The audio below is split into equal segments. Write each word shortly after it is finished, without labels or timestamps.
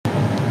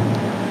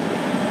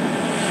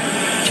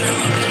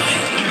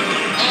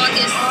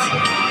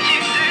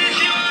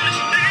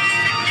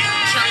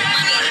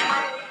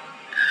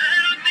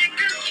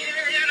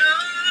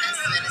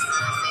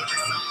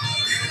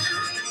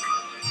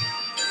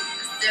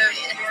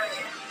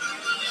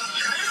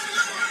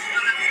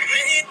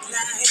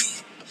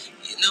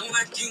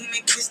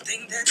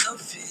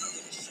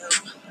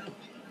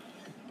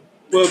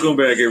Welcome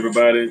back,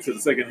 everybody, to the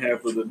second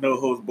half of the No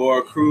Host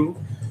Bar Crew.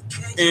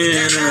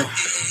 And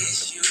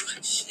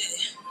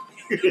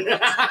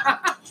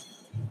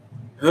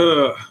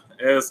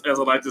as I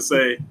like to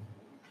say,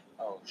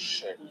 oh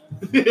shit,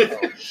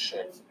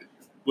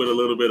 with a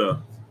little bit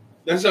of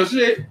that's your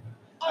shit.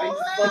 I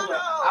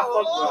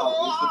fuck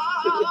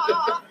with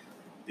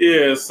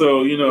yeah.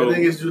 So I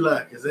think it's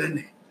July, isn't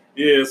it?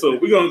 Yeah. So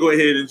we're gonna go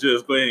ahead and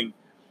just go ahead.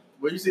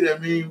 Well, you see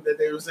that meme that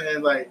they were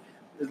saying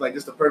it's like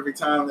just the perfect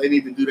time they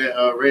need to do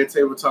that red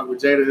table talk with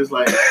Jada. It's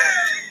like,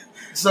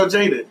 so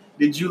Jada,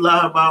 did you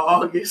lie about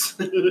August?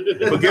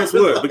 But guess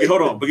what?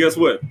 Hold on. But guess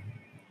what?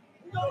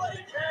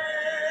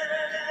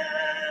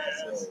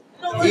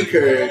 He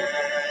cared.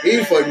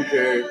 He fucking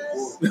cared.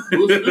 He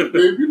gave me the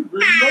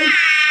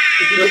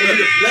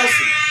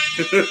blessing.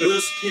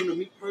 Will came to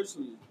me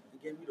personally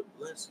and gave me the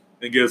blessing.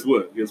 And guess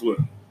what?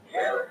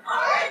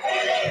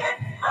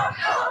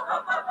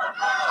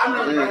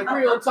 I mean,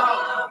 real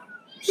talk.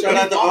 Shout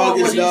out to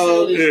August,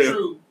 dog.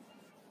 True.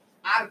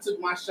 I took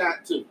my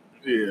shot too.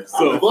 Yeah.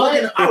 So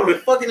I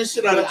was fucking the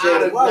shit out of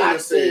Jada. Why would I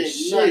say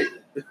shit?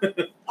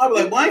 I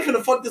was like, well, I ain't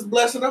finna fuck this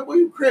blessing up. Are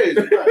you crazy?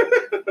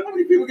 How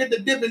many people get the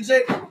dip in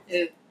Jada?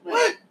 And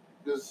what?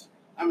 Because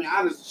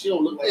honestly, she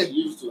don't look like she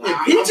used to.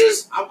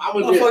 Peaches?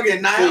 I'm a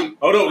fucking now.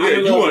 Oh no, yeah,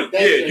 you want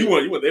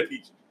that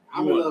peach.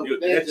 I'm in love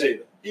with that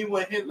Jada. He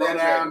went hitting that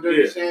down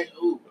dirty shake.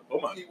 Ooh, oh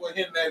my! He went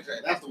hitting that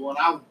Jada. That's the one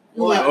I.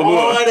 You want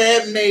all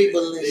that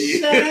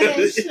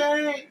Maybelline?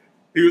 Shake.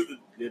 He was.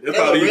 Yeah, that's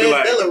how he was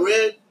like. That little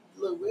red.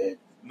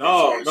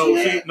 No,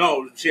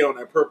 she on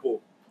that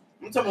purple.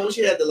 I'm talking about when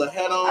she had the little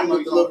hat on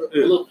with the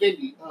little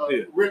Fendi.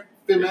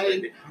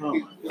 Femi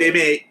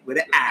with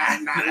an I,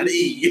 not an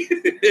E.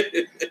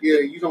 Yeah,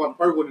 you talking about the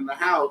purple in the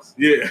house.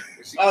 Yeah.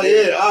 Oh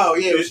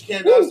yeah. When she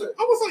came downstairs,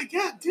 I was like,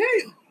 God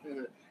damn.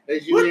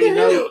 As you already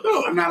know,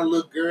 no. I'm not a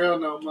little girl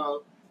no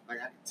more. Like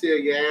I can tell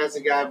your ass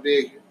it got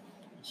bigger.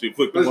 She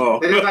flicked them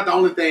off. That's not the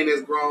only thing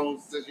that's grown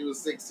since you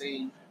was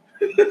 16.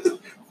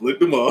 Flicked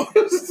them off.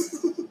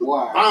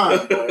 Wow.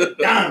 Fine, boy.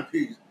 Dime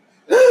piece.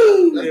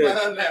 Let's let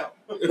her now.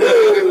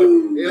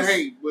 It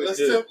ain't. But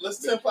let's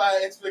temper our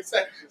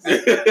expectations.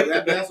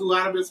 That's who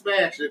I'd have been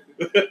smashing.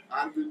 I'd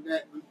have been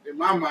that in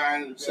my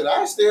mind. Shit,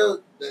 I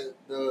still the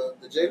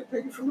Jada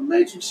Pinkett from the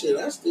Matrix shit.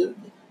 I still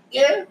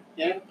I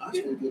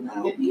still get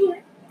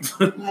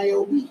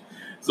IOB.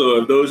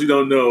 So if those you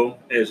don't know,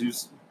 as you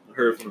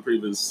heard from the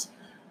previous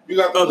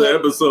other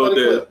episode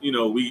that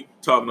we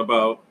talking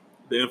about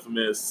the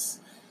infamous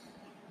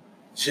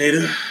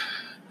Jada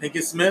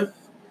Pinkett Smith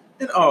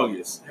in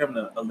August having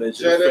an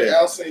alleged affair.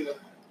 Alcina.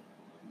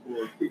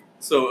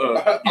 So you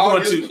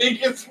want to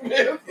Pinkett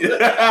Smith.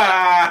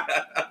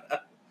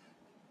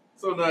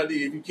 So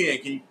Nadia, if you can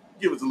you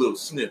give us a little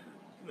snippet?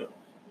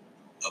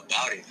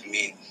 About it. I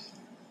mean,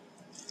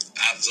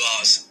 I've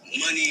lost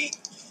money,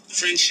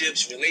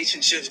 friendships,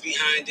 relationships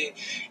behind it,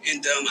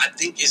 and I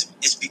think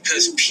it's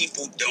because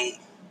people don't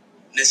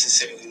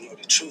necessarily know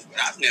the truth.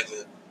 But I've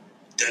never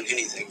done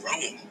anything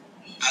wrong.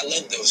 I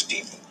love those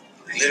people,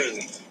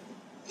 literally,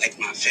 like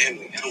my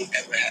family. I don't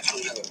have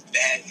a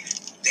bad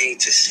thing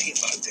to say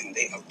about them.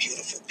 They are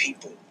beautiful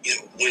people.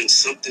 When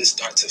something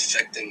starts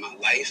affecting my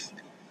life,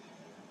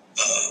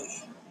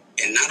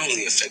 and not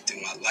only affecting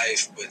my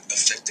life, but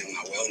affecting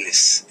my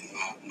wellness and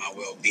my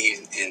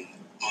well-being, and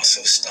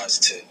also starts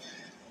to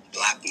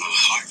block my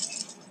heart.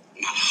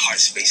 My heart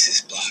space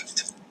is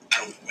blocked. I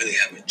don't really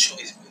have a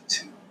choice but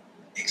to.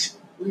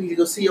 We need to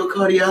go see your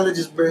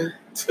cardiologist, bro.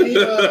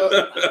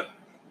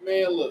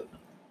 Man, look.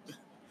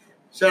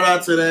 Shout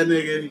out to that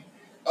nigga.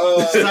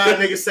 Side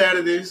nigga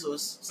Saturdays or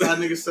side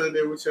nigga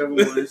Sunday, whichever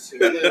one.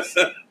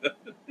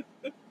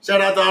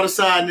 Shout out to all the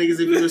side niggas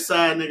if you're a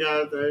side nigga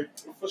out there.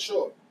 For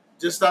sure.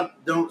 Just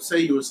stop. Don't say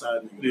you a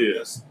side nigga.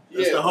 Yeah.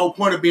 That's the whole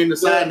point of being the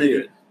side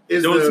nigga.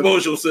 Don't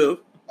expose yourself.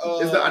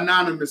 It's the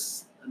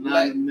anonymous.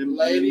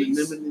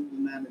 Ladies.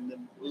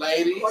 I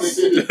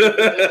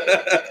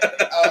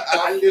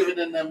live in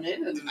an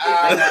anonymous.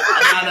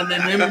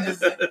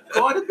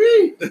 Going to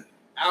be.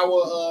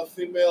 Our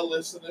female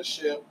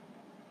listenership.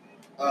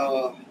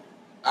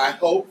 I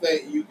hope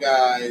that you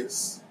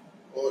guys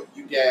or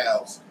you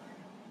gals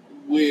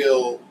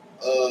will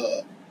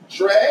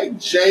drag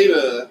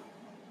Jada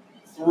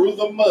through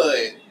the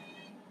mud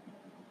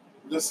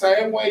the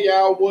same way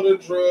y'all would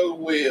have drugged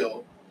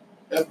Will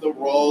if the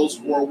roles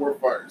were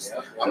reversed.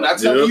 I'm not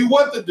telling you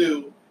what to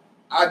do.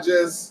 I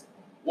just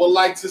would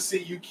like to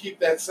see you keep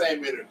that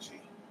same energy.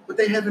 But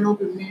they have an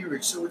open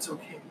marriage, so it's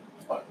okay.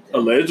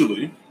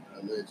 Allegedly.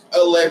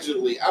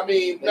 I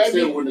mean, they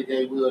still wouldn't have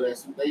gave Will that.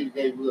 They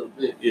gave Will a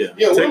bit. Yeah,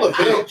 Will a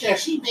bit. Yeah,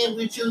 she been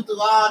with you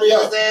through all this. I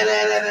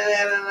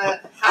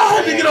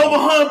had to get over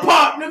her and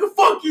Pop, nigga.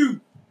 Fuck you.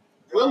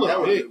 Will a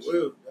bitch.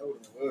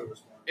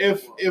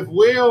 If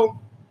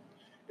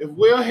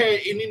Will had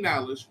any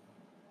knowledge,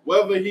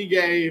 whether he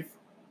gave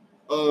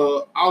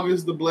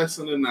August the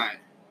blessing or not,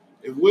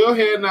 if Will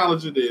had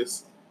knowledge of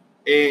this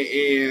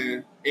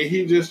and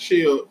he just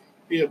chilled,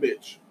 he a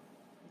bitch.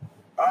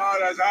 Oh,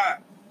 that's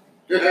hot.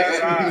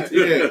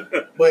 Yeah.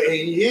 But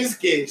in his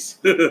case,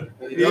 I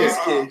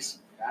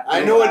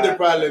know what the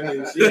problem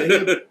is.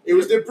 Yeah, it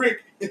was the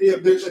prick. He a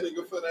bitch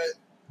nigga for that.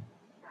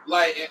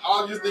 Like, in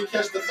August, they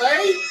catch the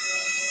fade.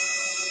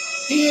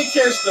 He didn't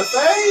catch the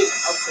fade.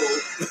 I'm cool.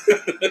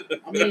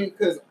 I mean,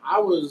 because I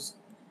was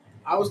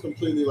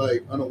completely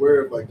like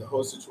unaware of like the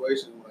whole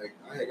situation. Like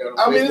I had got.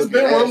 On Facebook it's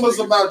been rumors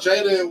about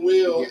Jada and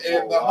Will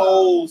and the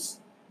hoes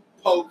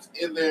poked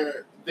in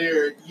their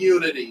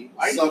unity,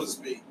 so to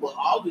speak. Well,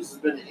 August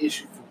has been an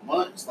issue for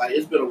months. Like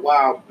it's been a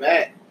while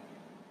back.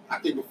 I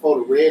think before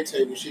the red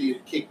table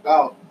shit kicked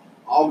off,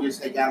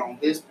 August had got on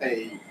his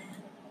page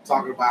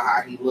talking about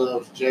how he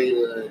loves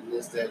Jada and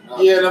this, that, and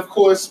that. Yeah, and of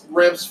course,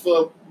 reps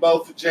for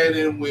both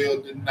Jada and Will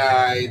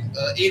denied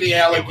any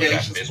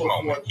allegations. This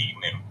moment,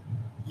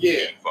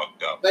 yeah,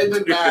 fucked up. They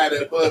denied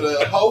it, but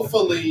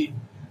hopefully,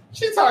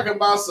 she talking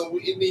about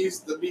it needs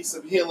to be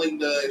some healing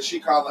done. She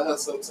calling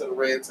herself to the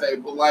red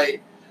table.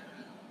 Like,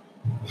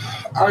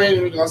 I ain't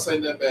even gonna say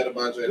nothing bad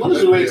about Jada. What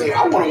is the red table?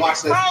 I want to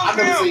watch this. I've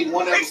never seen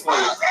one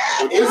episode.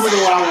 This is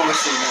what I want to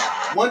see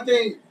now. One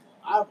thing.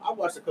 I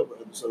watched a couple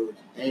of episodes,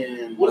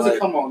 and what does it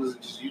come on? Is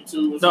it just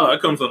YouTube? Or no,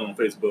 it comes on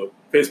Facebook.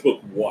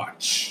 Facebook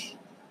Watch.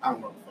 I don't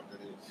know what the fuck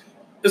that is.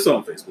 It's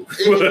on Facebook.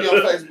 It be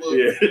on Facebook.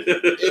 Yeah.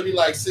 It be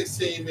like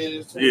 16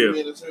 minutes, 20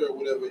 minutes, or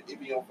whatever. It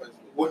be on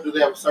Facebook. What, do they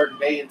have a certain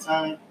day and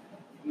time?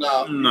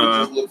 No. You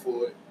just look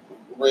for it.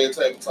 Red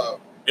Table Talk.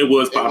 It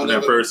was popping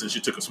at first, and she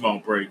took a small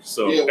break.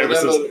 So ever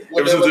since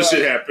this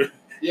shit happened.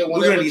 Yeah,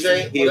 whenever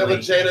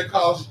Jada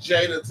calls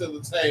Jada to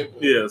the table.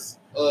 Yes.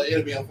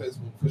 It'll be on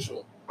Facebook for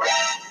sure.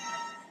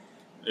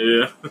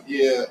 Yeah.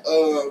 Yeah.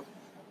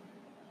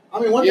 I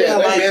mean, one thing I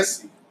like.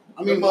 Messy.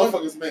 I mean,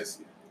 motherfuckers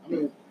messy. I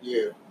mean,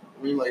 yeah.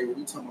 I mean, like,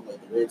 we talking about,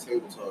 like, the Red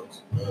Table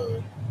Talks.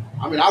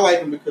 I mean, I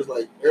like them because,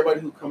 like, everybody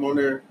who come on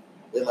there,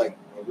 they're, like,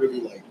 are really,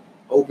 like,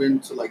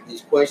 open to, like,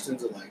 these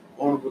questions and, like,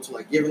 vulnerable to,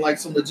 like, giving, like,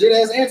 some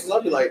legit-ass answers.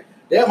 I'll be like,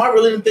 damn, I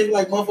really didn't think,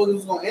 like, motherfuckers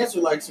was going to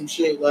answer, like, some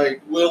shit,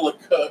 like... Will a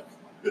cook.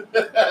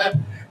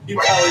 He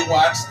probably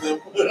watched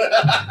them.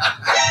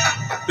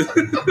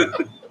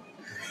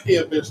 He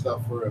a bitch, though,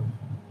 for real.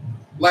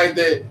 Like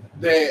that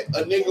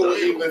a nigga would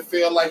even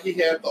feel like he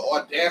had the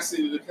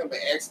audacity to come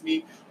and ask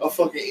me a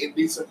fucking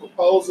indecent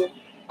proposal,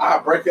 I'll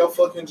break your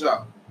fucking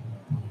jaw.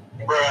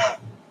 Bruh.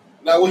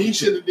 Now, what he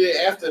should have did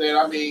after that,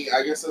 I mean,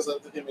 I guess that's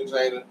up to him and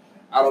Jada.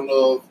 I don't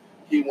know if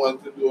he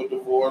wanted to do a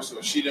divorce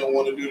or she didn't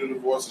want to do the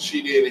divorce or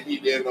she did and he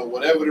didn't, or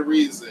whatever the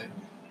reason.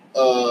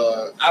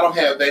 I don't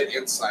have that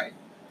insight.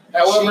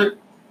 However,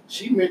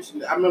 she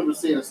mentioned, I remember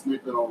seeing a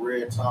snippet on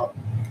Red Talk.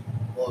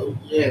 Well,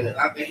 yeah,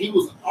 I think he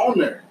was on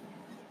there.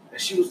 And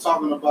she was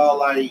talking about,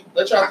 like...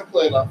 They tried to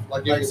play it off.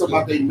 Like something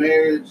about their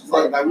marriage.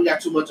 Like, we got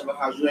too much of a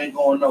house. You ain't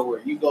going nowhere.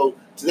 You go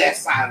to that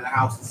side of the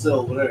house and sit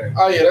over there.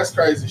 Oh, yeah, that's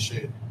crazy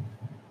shit.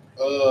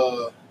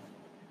 And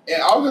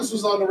August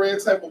was on the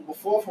Red Table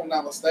before, if I'm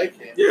not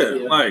mistaken. Yeah,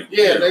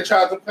 they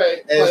tried to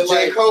play as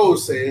J. like Cole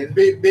said.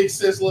 Big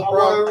sis, LeBron. I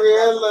want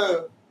real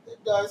love. The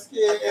dark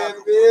skin and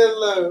real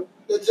love.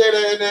 The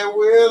Jada and that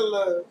real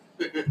love.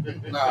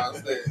 Nah,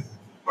 it's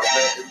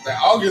that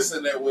August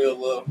and that real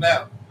love.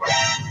 Now,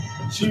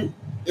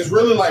 it's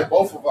really like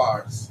both of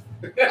ours.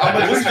 I'm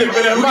gonna just keep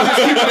it in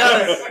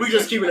mind. We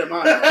just keep it in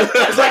mind.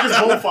 It's like it's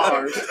both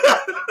ours.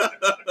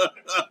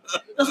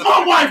 That's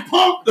my wife,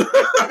 punk.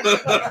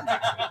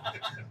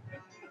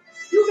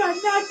 You got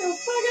knocked the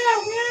fuck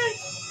out, man.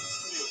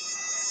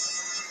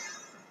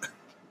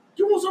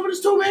 You want some of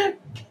this too, man?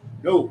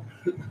 No.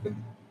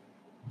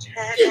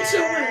 Get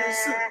your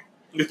ass up.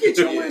 Get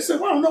your ass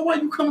up. I don't know why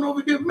you coming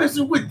over here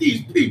messing with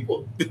these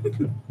people.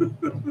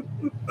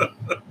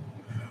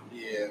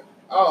 Yeah.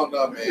 I don't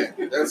know, man.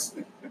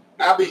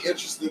 I'll be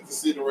interested to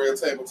see the Red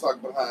Table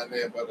Talk behind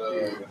that, but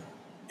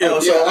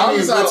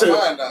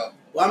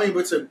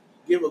but to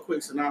give a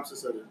quick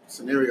synopsis of the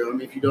scenario, I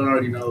mean, if you don't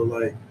already know,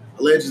 like,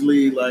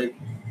 allegedly, like,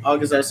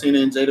 August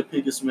Alsina and Jada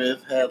Pinkett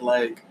Smith had,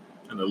 like,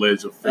 an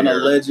alleged affair.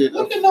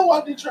 Look at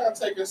why they try to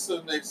take us to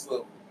the next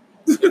level.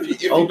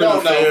 If you don't know,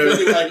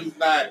 feeling like he's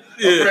not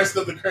abreast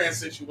of the current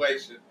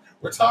situation.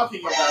 We're talking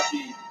about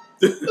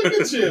look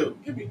at you.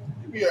 Give me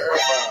an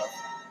Earth 5.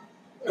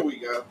 There we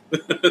go.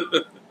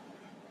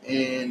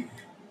 And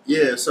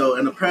yeah, so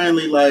and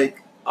apparently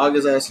like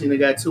August Alsina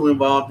got too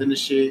involved in the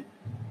shit,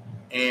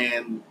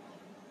 and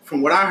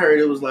from what I heard,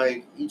 it was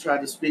like he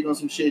tried to speak on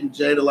some shit and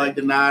Jada like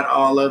denied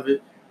all of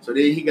it. So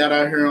then he got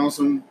out here on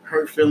some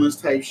hurt feelings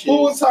type shit.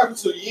 Who was talking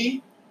to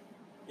Yee?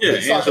 Yeah,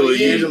 Angela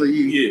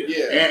Yee.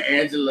 Yeah.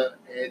 Angela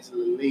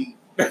Lee.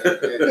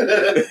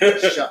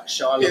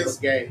 Charlotte was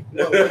gay.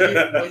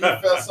 When he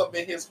felt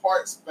something in his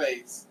heart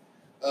space,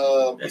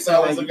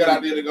 that was a good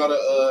idea to go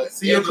to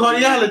see your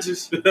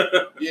cardiologist.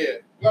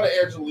 Yeah, go to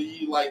Angela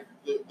Yee, like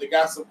the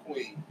gossip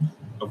queen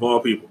of all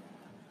people.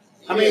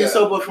 I mean,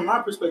 so, but from my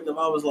perspective,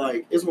 I was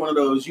like, it's one of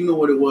those, you know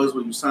what it was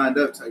when you signed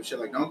up type shit.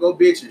 Like, don't go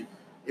bitching.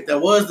 If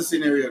that was the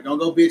scenario, don't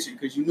go bitching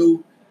because you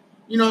knew,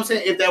 you know what I'm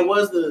saying? If that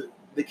was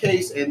the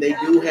case and they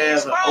do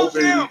have an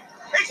open,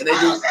 and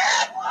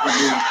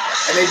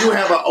they do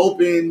have an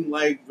open,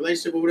 like,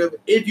 relationship or whatever,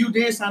 if you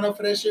did sign up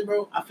for that shit,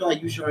 bro, I feel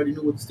like you should already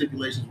knew what the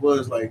stipulations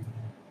was. Like,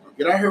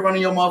 get out here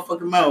running your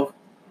motherfucking mouth.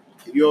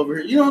 If you over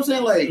here, you know what I'm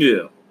saying? Like,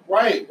 yeah.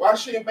 Right. Why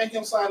should it make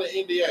him sign an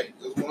NDA?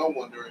 That's what I'm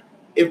wondering.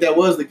 If that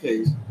was the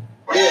case.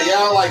 Yeah,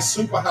 y'all like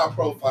super high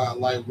profile.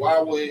 Like, why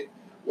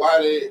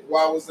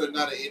was there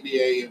not an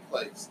NDA in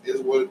place?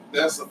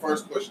 That's the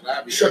first question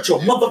I'd be. Shut your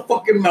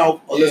motherfucking mouth,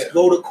 or let's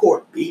go to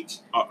court, bitch.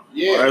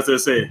 Yeah, as I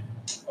say.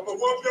 I'm gonna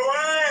whoop your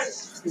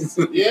ass.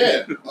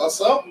 Yeah, or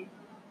something.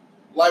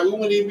 Like, we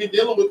wouldn't even be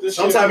dealing with this.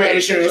 Some type of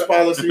insurance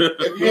policy.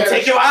 If you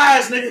take your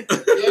eyes, nigga.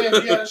 Yeah,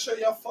 if you had to shut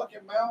your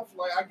fucking mouth,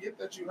 like, I get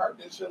that you hurt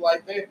that shit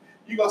like that.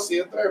 You gonna see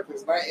a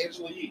therapist, not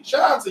Angela Yee.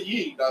 Shout out to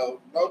Yee, though.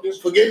 No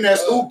disrespect. For getting that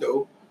scoop,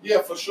 though.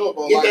 Yeah, for sure.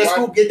 But get like, that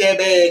scoop, get that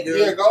bag, girl.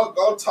 Yeah,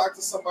 go talk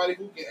to somebody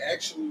who can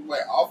actually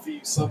like offer you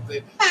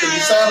something. Because you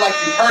sound like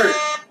you hurt.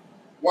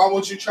 Why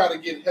would you try to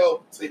get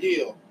help to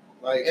heal?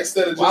 Like,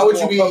 instead of just why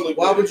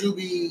would you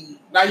be?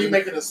 Now you're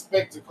making a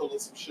spectacle of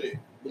some shit.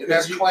 And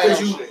that's you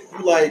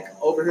like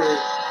over here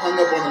hung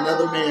up on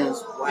another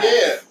man's wife.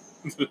 Yeah.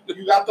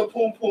 You got the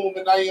poom poom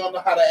and now you don't know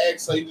how to act,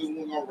 so you just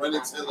want to run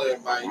and tell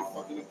everybody you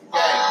fucking up the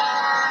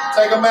game.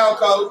 Take them out,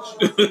 coach.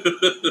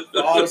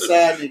 For all the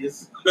side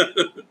niggas.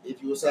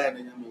 If you a side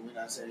nigga, I mean, we're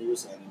not saying you a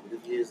side nigga, but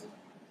if he is,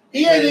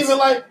 he ain't even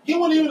like, he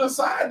wasn't even a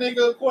side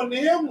nigga according to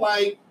him.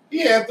 Like, he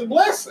had the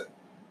blessing.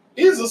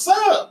 He's a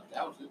sub.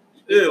 That was it.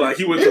 Yeah, like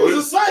he was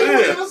a side. He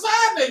wasn't a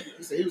side nigga.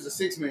 He said he was a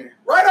 6-man.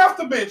 Right off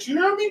the bench.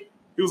 You hear me?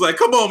 He was like,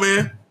 "Come on,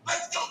 man.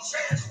 Let's go,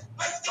 Chance.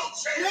 Let's go,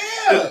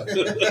 Chance."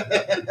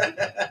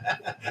 Yeah.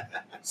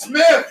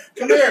 Smith,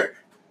 come here.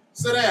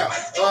 Sit down.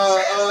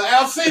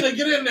 Alcina,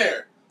 get in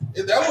there.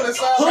 Is that what it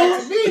sounds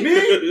like to me?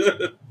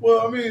 Me?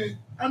 Well, I mean,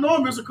 I know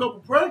I missed a couple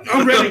practices.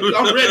 I'm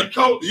ready,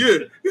 coach.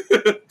 Yeah.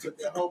 Took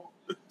that home.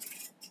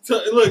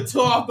 Look,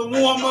 tore off the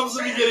warm-ups.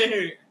 Let me get in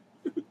here.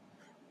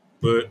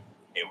 But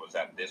it was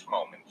at this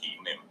moment he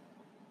knew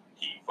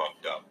he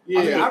fucked up. Yeah,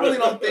 I mean,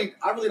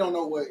 I really don't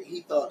know what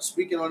he thought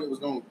speaking on it was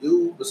going to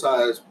do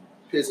besides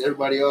piss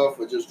everybody off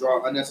or just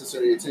draw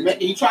unnecessary attention.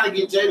 He trying to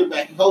get Jada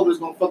back. He hoping it's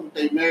going to fuck with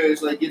their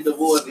marriage, like get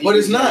divorced. But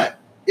it's not.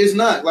 It's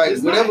not. Like,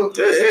 it's whatever. Not.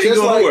 It ain't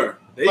going nowhere.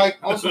 Like,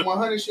 on some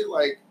 100 shit,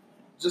 like,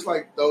 just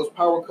like those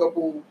power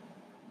couple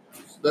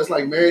that's,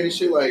 like, married and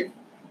shit, like,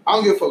 I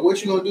don't give a fuck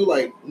what you going to do.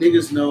 Like,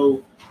 niggas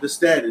know the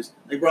status.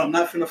 Like, bro, I'm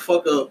not finna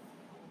fuck up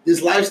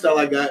this lifestyle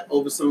I got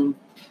over some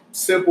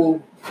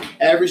simple,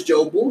 average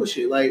Joe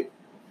bullshit. Like,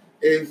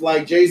 if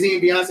like Jay-Z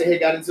and Beyonce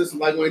had got into some,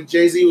 like when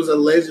Jay-Z was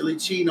allegedly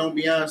cheating on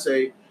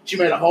Beyonce, she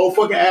made a whole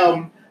fucking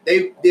album.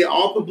 They did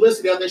all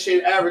publicity out that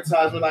shit,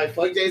 advertisement, like,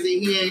 fuck Jay-Z,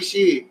 he ain't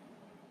shit.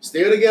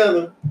 Still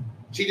together.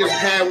 She just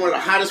had one of the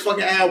hottest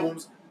fucking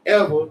albums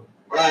ever.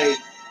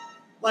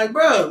 Like,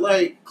 bro,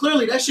 like,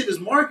 clearly that shit is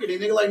marketing.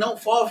 Nigga, like, don't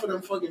fall for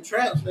them fucking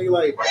traps.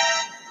 Nigga,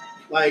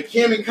 like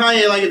Kim and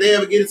Kanye, like, if they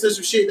ever get into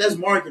some shit, that's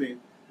marketing.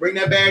 Bring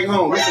that bag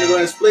home. We're gonna go ahead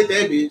and split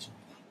that bitch.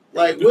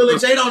 Like, Will and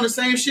Jada on the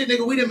same shit,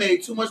 nigga. We done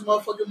made too much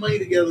motherfucking money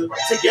together.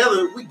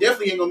 We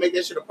definitely ain't gonna make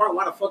that shit apart.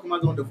 Why the fuck am I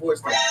gonna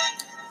divorce them?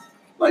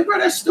 Like, bro,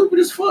 that's stupid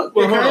as fuck.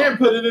 But Kanye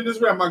put it in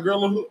this rap. My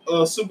girl,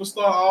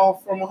 superstar, all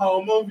from a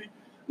whole movie.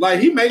 Like,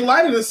 he made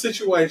light of the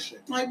situation.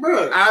 Like,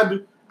 bro,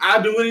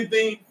 I do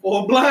anything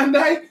for a blind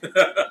date.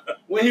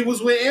 When he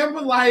was with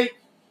Amber, like,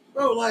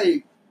 bro,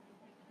 like,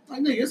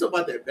 nigga, it's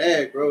about that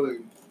bag, bro.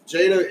 And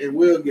Jada and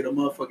Will get a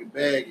motherfucking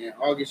bag, and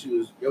August,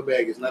 your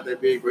bag is not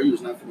that big, bro. You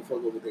was not finna fuck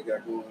over what they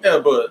got going. Yeah,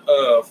 but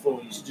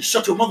just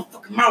shut your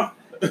motherfucking mouth.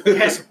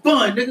 Have some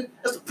fun, nigga.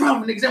 That's the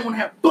problem, niggas. They want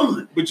to have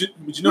fun. But you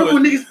know,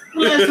 when niggas,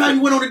 when last time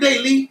you went on a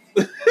date, Lee?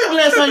 When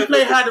last time you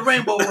played Hide the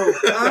Rainbow Road?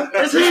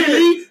 That's it,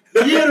 Lee.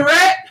 You hear the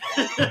rat?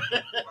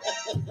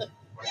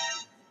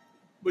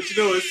 But you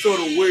know, it's sort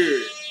of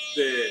weird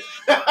that.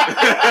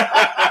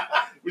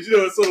 But you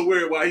know, it's sort of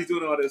weird why he's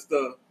doing all that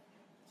stuff.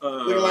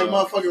 Looking like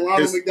motherfucking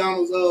Ronald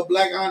McDonald's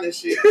Black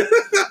Honest shit.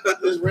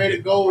 This red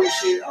and gold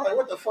shit. I'm like,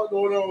 what the fuck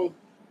going on?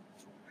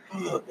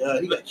 Oh,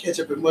 God. He got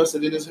ketchup and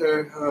mustard in his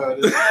hair.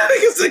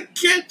 It's a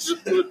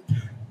ketchup.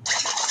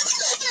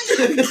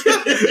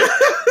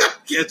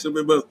 Ketchup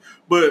and mustard.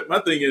 But my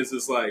thing is,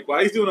 it's like,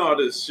 while he's doing all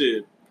this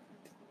shit,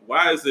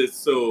 why is it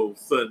so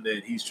sudden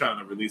that he's trying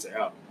to release an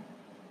album?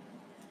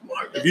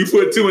 If you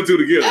put 2 and 2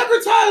 together.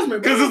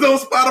 Advertisement, because it's on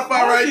Spotify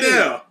right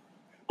now.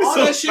 All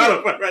that shit,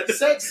 right,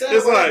 sex sells.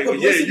 It's like,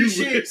 yeah, you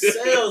shit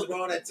sells,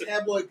 bro. That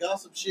tabloid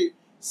gossip shit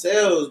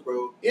sells,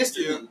 bro.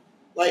 Instantly,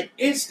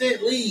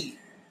 instantly.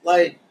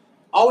 Like,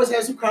 always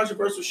have some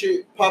controversial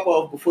shit pop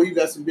off before you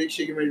got some big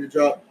shit getting ready to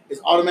drop. It's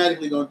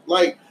automatically going to,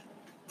 like,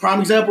 prime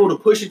example, the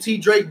Pusha T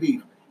Drake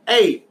beef.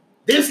 Hey,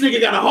 this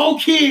nigga got a whole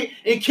kid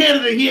in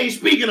Canada he ain't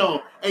speaking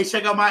on. Hey,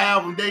 check out my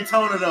album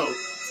Daytona though.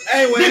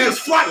 Hey, niggas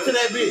flock to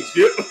that bitch.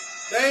 Yep.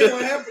 That ain't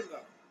what happened though.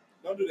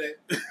 Don't do that.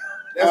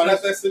 That's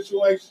not that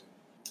situation.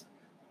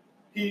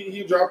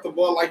 he dropped the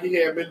ball like he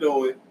had been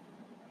doing.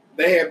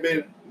 They had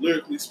been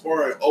lyrically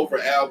sparring over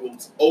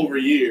albums over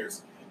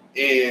years,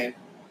 and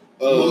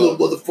little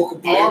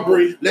motherfucker,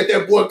 Aubrey, let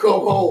that boy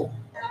come home.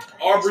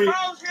 Aubrey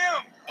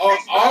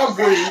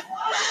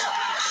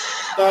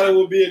thought it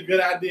would be a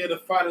good idea to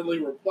finally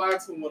reply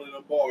to one of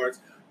the bars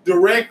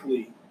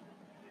directly,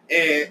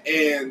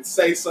 and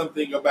say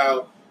something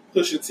about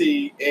Pusha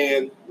T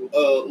and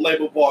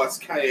label boss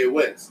Kanye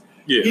West.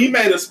 Yeah. He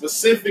made a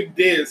specific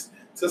diss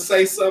to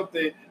say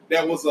something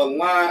that was a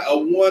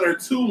 1 or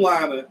 2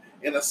 liner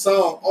in a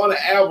song on an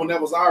album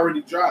that was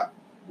already dropped.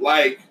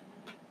 Like,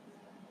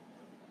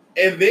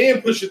 and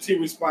then Pusha T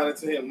responded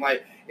to him.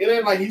 Like, it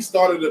ain't like he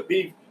started a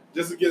beef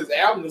just to get his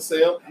album to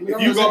sell.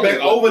 If you go back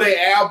over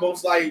their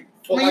albums, like,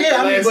 for the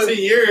last 10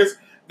 years,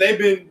 they've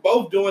been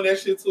both doing that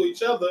shit to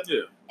each other.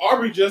 Yeah.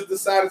 Aubrey just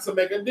decided to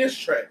make a diss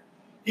track.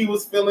 He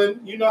was feeling,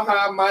 you know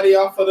how Mighty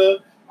off of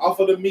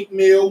the Meek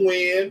Mill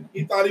win.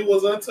 He thought he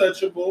was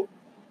untouchable.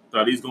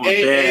 Thought he's going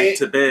bag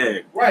to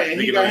bag. Right,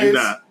 and he got his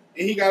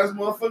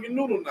motherfucking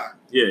noodle knot.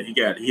 Yeah, he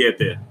had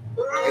that.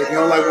 If you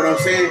don't like what I'm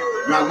saying,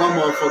 knock my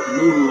motherfucking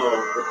noodle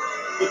off, bro.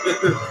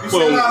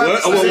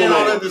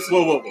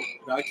 Whoa.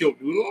 I killed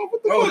noodle off?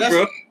 What the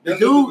fuck,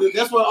 bro?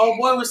 That's what old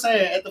boy was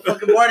saying at the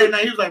fucking bar that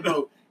night. He was like,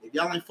 bro, if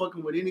y'all ain't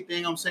fucking with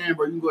anything I'm saying,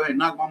 bro, you can go ahead and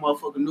knock my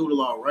motherfucking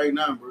noodle off right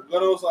now, bro. But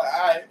I was like,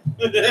 all right.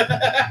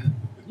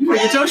 You gonna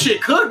get your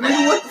shit cooked,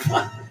 nigga. What the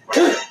fuck?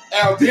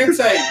 Al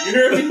dente, you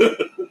hear me?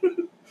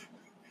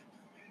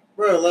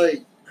 Bro,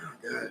 like, oh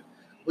God.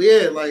 But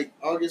yeah, like,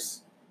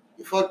 August,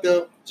 you fucked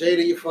up.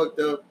 Jada, you fucked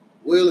up.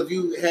 Will, if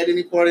you had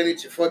any part in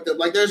it, you fucked up.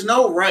 Like, there's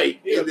no right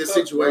in this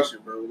situation,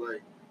 bro.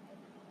 Like,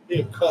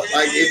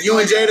 if you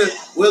and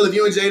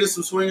Jada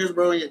some swingers,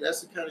 bro, yeah,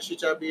 that's the kind of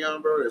shit y'all be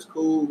on, bro. That's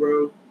cool,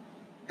 bro.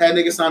 Had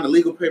niggas sign the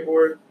legal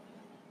paperwork.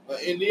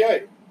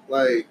 NDA.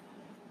 Like,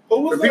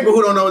 for people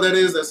who don't know what that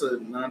is, that's a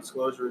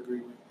non-disclosure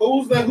agreement.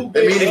 Who's that? I mean,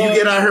 if you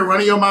get out here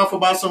running your mouth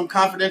about some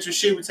confidential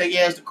shit, we take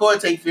your ass to court,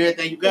 take you for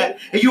everything you got,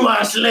 and you are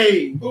a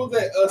slave. Who's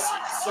that?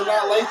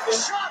 Sanaa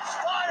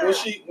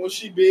Lathan? When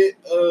she bit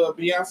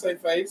Beyonce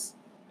face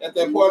at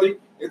that party,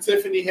 and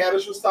Tiffany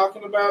Haddish was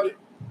talking about it,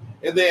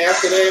 and then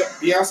after that,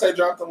 Beyonce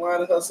dropped the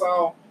line of her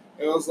song.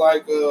 It was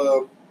like,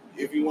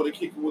 if you want to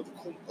kick it with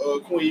the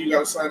queen, you got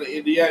to sign an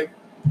NDA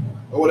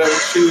or whatever.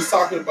 She was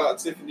talking about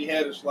Tiffany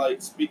Haddish,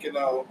 like speaking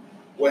on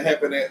what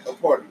happened at a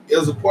party. It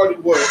was a party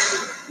where,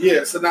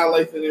 Sanaa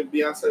Lathan and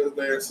Beyonce was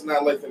there.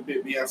 Sanaa Lathan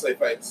bit Beyonce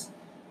face.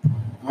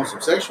 On some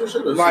sexual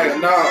shit? Or like,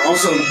 on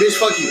some bitch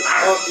fuck you.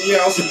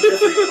 On some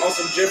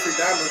Jeffrey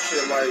Dahmer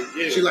shit. Like,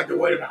 yeah. She like the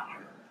way down.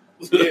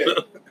 Yeah.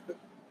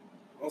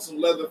 On some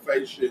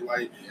Leatherface shit.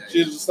 Like,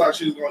 she just thought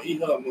she was going to eat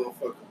her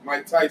motherfucker.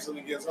 Mike Tyson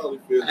against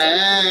Holyfield.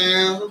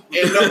 And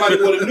nobody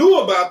would have knew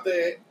about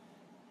that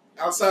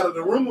outside of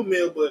the rumor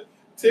mill, but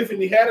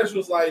Tiffany Haddish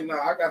was like,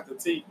 nah, I got the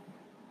tea.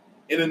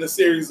 And in a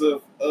series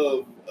of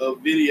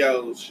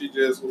videos, she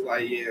just was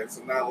like, yeah,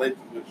 Sanaa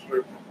Lathan was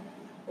stripping.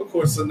 Of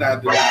course,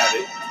 Sanaa denied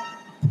it.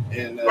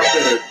 And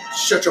better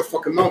shut your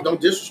fucking mouth.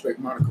 Don't disrespect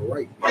Monica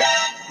Wright.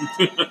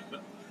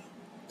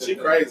 She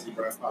crazy,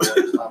 bro.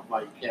 Stop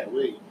like Cat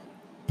Williams.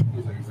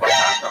 He's like,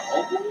 that's the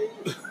Ogilvy?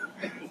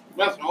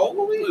 That's the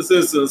Ogilvy?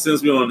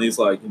 Since we're on these,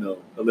 like,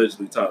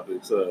 allegedly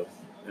topics and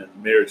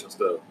marriage and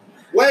stuff.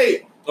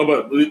 Wait. Oh,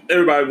 but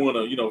everybody want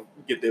to,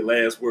 get their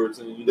last words.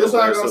 And, that's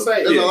what I was going to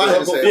say. That's all I had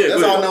to say.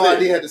 That's all No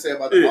ID had to say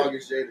about the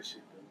August Jada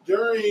shit.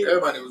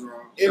 Everybody was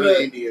wrong. In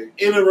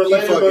a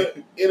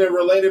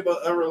related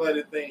but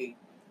unrelated thing.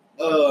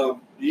 Y'all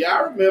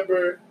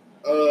remember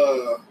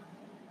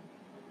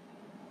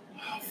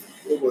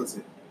what was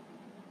it?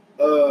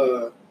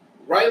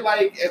 Right,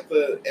 like at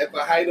the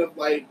height of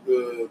like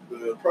the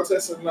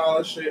protesting and all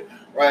that shit.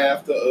 Right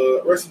after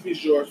rest in peace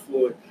George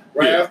Floyd.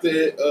 Right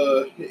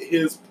after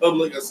his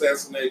public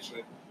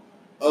assassination.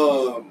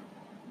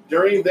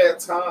 During that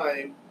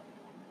time,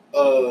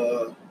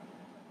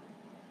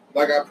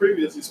 like I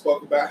previously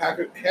spoke about,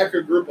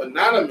 hacker group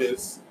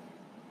Anonymous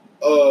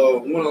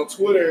went on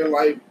Twitter and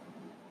like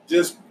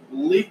just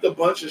leaked a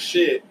bunch of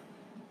shit,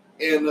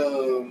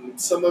 and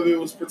some of it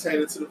was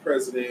pertaining to the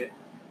president.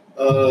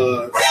 Some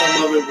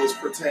of it was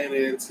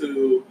pertaining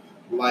to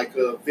like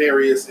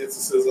various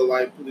instances of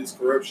like police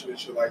corruption and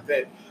shit like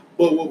that.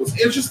 But what was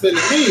interesting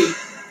to me,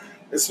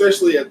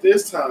 especially at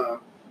this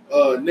time,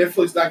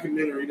 Netflix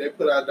documentary, they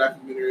put out a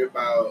documentary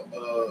about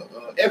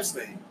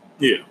Epstein.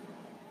 Yeah.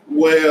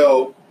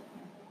 Well,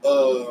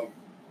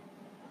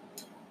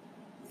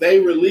 they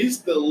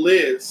released the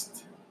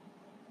list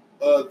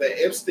that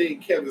Epstein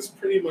kept as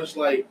pretty much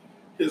like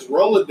his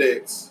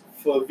Rolodex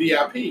for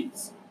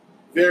VIPs,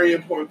 very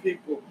important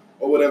people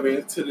or whatever,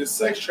 into this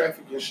sex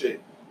trafficking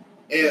shit.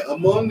 And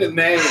among the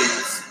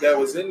names that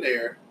was in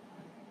there,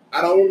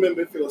 I don't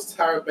remember if it was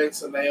Tyra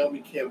Banks or Naomi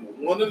Campbell.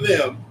 One of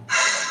them,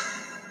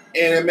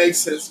 and it makes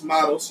sense,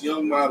 models,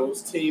 young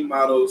models, teen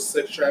models,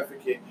 sex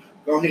trafficking,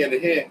 go hand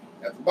in hand.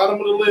 At the bottom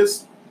of the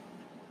list,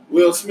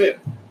 Will Smith.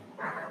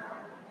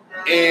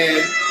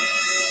 And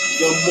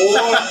the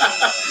more,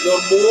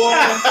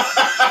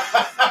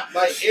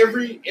 like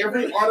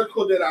every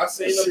article that I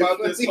seen about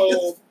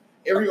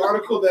every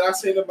article that I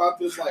seen about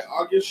this like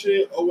August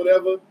shit or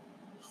whatever,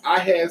 I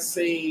had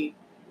seen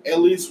at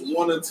least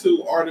 1 or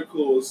 2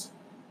 articles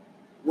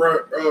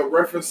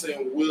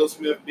referencing Will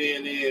Smith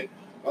being in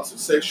on some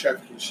sex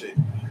trafficking shit.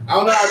 I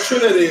don't know how true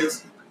that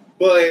is,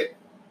 but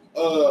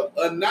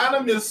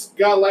Anonymous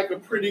got like a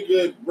pretty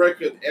good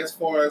record as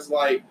far as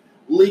like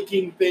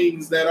leaking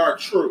things that are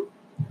true.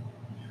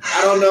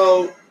 I don't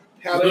know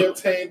how they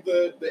obtained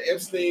the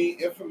Epstein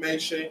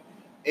information,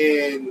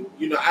 and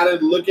I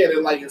didn't look at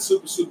it like in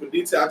super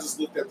detail. I just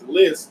looked at the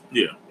list,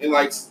 and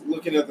like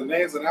looking at the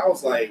names, and I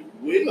was like,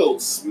 Will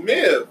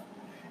Smith,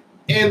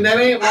 and that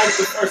ain't like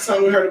the first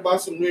time we heard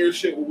about some weird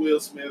shit with Will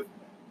Smith.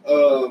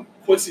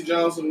 Quincy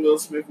Jones and Will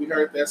Smith, we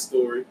heard that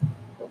story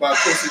about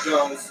Quincy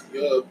Jones,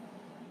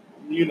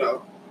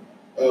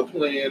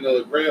 playing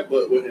grab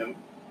butt with him.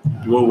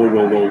 Whoa.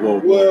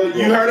 Well,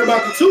 you heard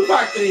about the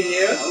Tupac thing,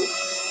 yeah?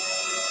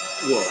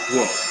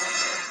 Whoa.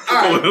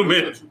 All right. Wait a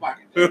minute.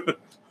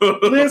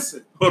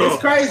 Listen,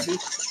 it's crazy.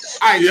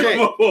 All right,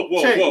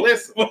 check.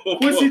 Listen,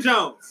 Quincy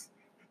Jones,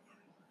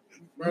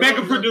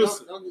 mega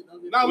producer.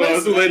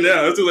 It's too late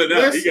now. Listen,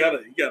 he got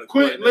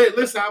it.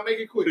 Listen, I'll make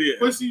it quick. Yeah.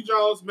 Quincy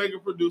Jones, mega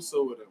producer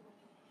or whatever.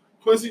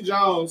 Quincy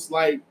Jones,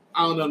 like,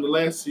 I don't know, the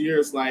last 2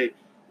 years, like,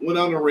 went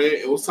on the red.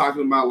 It was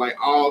talking about, like,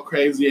 all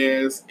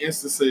crazy-ass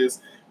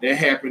instances that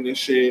happened and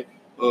shit.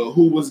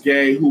 Who was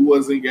gay, who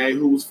wasn't gay,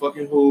 who was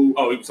fucking who.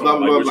 Oh, he was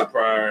talking about Richard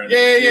Pryor.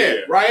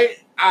 Yeah, right?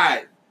 All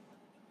right.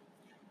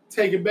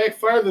 Take it back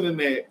further than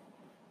that.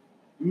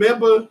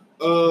 Remember,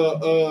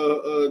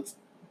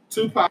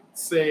 Tupac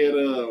said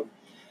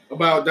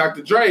about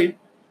Dr. Dre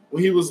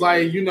when he was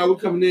like, we're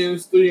coming in the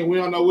studio and we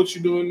don't know what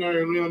you're doing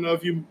there, and we don't know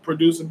if you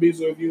producing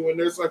beats or if you in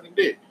there sucking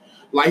dick.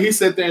 Like, he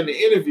said that in the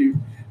interview.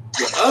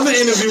 The other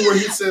interview where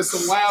he said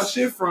some wild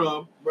shit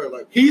from,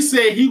 he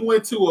said he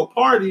went to a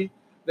party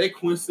that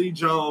Quincy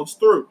Jones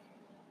threw.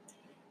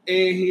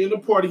 And he in the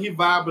party, he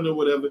vibing or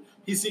whatever.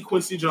 He see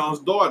Quincy Jones'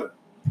 daughter.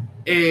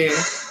 And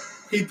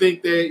he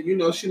think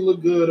that, she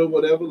look good or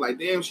whatever. Like,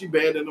 damn, she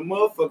bad than a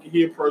motherfucker.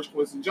 He approached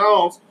Quincy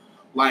Jones.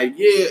 Like,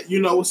 yeah,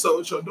 what's up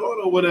with your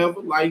daughter or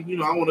whatever. Like,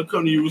 I want to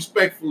come to you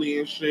respectfully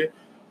and shit.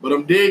 But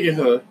I'm digging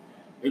her.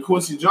 And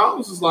Quincy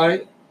Jones is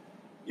like,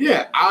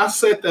 yeah, I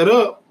set that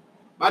up.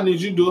 I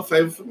need you to do a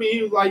favor for me.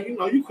 He was like,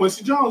 you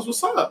Quincy Jones,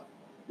 what's up?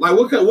 Like,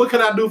 what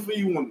can I do for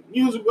you on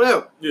music,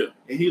 whatever? Yeah.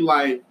 And he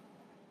like,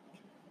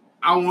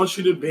 I want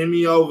you to bend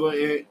me over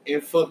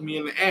and fuck me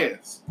in the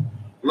ass.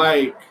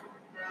 Like,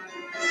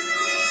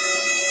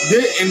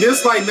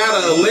 this like not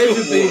an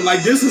alleged thing.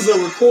 Like, this is a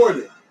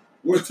recording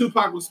where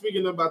Tupac was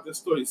speaking about this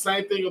story.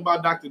 Same thing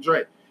about Dr.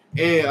 Dre.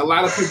 And a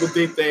lot of people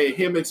think that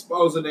him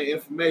exposing the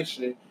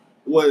information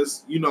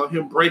was,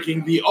 him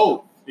breaking the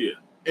oath. Yeah.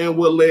 And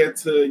what led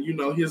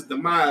to, his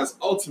demise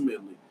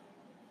ultimately.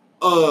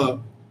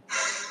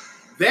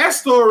 That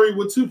story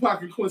with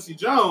Tupac and Quincy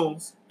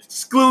Jones.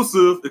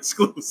 Exclusive.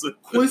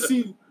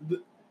 Quincy,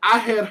 I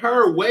had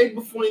heard way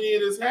before any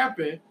of this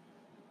happened,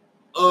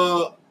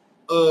 a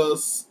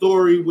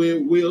story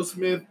with Will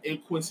Smith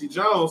and Quincy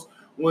Jones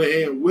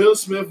when Will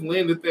Smith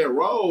landed that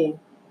role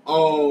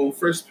on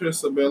Fresh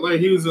Prince of Bel-Air.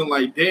 He was in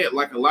like debt,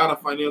 like a lot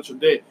of financial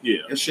debt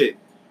and shit.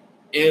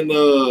 And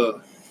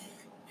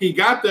he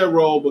got that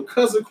role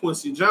because of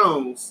Quincy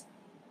Jones.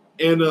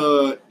 And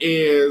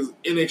is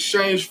in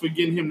exchange for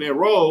getting him that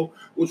role,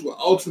 which will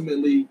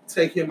ultimately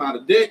take him out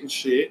of debt and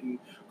shit and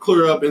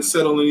clear up and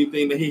settle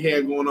anything that he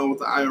had going on with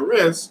the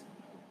IRS,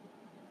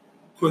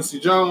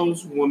 Quincy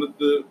Jones wanted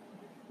to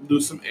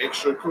do some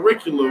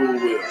extracurricular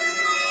with.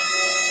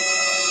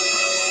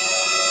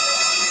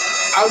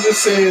 I'm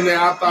just saying that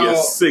I thought, you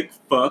sick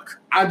fuck.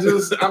 I'm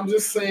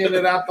just saying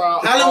that I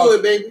thought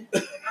Hollywood, baby.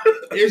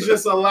 It's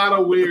just a lot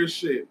of weird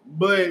shit.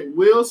 But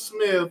Will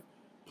Smith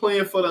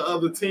playing for the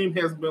other team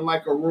has been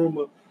like a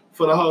rumor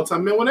for the whole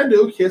time. Man, when that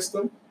dude kissed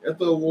him at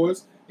the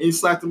awards and he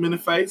slapped him in the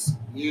face.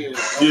 Yeah.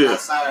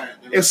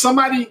 If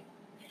somebody,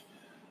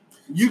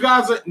 you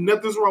guys are,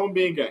 nothing's wrong with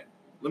being gay.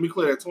 Let me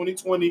clear that.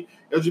 2020,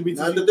 LGBT.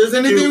 Not that there's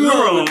anything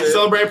wrong with it.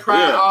 Celebrate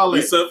pride, all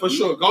that. For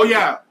sure. Go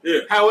yeah.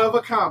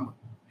 However,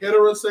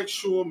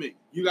 heterosexual me.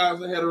 You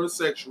guys are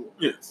heterosexual.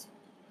 Yes.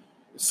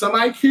 If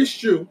somebody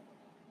kissed you,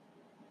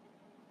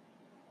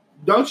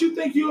 don't you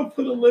think you'll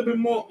put a little bit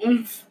more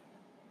oomph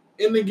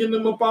into getting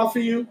them up off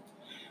of you?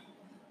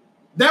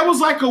 That was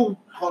like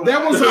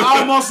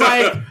almost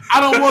like, I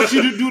don't want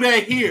you to do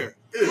that here.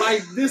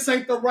 Like, this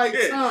ain't the right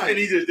time. And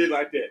he just did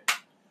like that.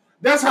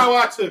 That's how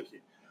I took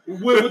it.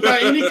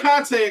 Without any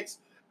context,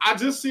 I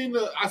seen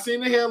the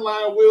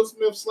headline, Will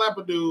Smith slap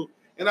a dude,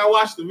 and I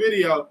watched the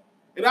video,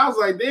 and I was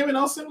like, damn, it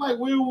don't seem like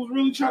Will was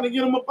really trying to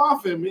get him up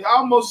off him. It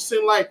almost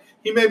seemed like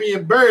he may be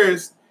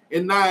embarrassed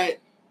and not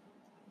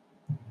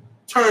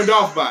turned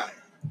off by it.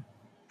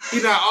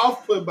 He not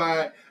off-put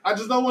by it. I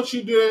just don't want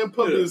you to do that in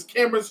public. His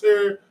camera's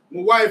here,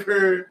 my wife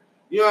here.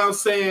 You know what I'm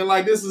saying?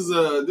 Like, this is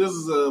a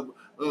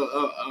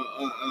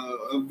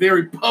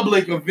very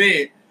public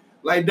event.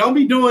 Like, don't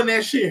be doing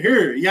that shit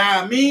here. You know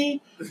what I mean?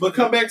 But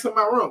come back to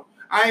my room.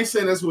 I ain't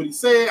saying that's what he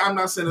said. I'm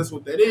not saying that's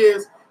what that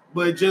is.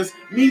 But just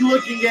me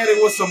looking at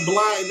it with some blind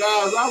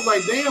eyes, I was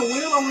like, damn,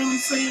 Will don't really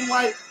seem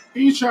like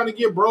he's trying to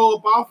get bro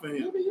up off of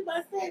him.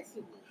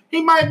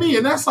 He might be,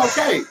 and that's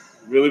okay.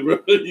 Really, bro?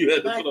 You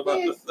had to put about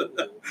this.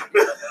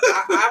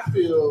 I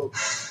feel,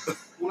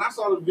 when I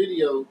saw the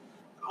video,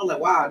 I was like,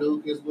 wow,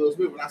 dude, it's Will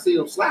Smith. When I see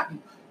him slap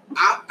him,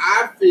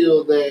 I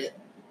feel that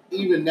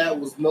even that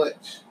was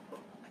much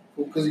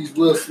because he's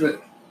Will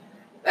Smith.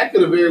 That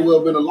could have very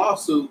well been a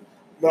lawsuit,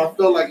 but I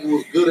felt like it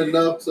was good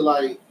enough to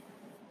like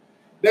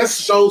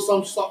show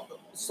some show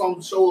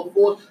of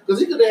force because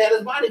he could have had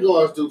his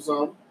bodyguards do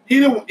something.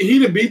 He'd have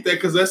beat that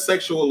because that's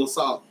sexual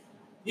assault.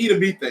 He'd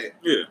have beat that.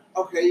 Yeah.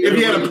 Okay. If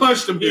he had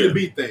punched him, he'd have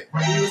beat that.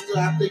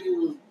 I think it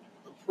was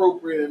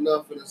appropriate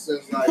enough in a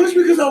sense like Punched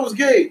me because I was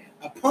gay.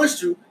 I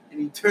punched you,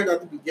 and he turned out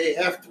to be gay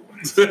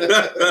afterwards. I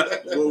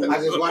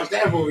just watched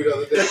that movie the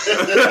other day.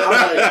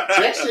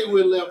 That shit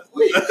went left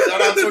quick.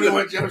 Shout out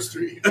 21 Jump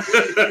Street.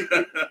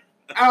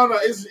 I don't know.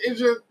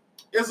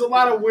 It's a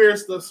lot of weird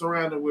stuff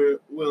surrounding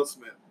Will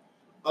Smith.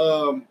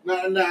 No,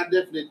 I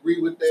definitely agree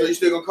with that. So you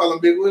still gonna call him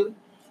Big Willie?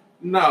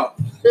 No.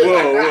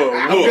 Whoa.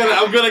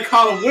 I'm gonna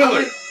call him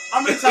Willard.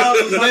 How many times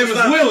his name is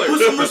Willard?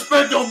 Put some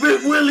respect on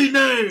Big Willie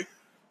name.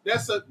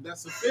 That's a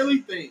Philly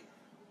thing.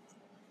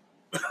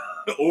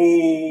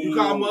 Oh. You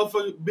call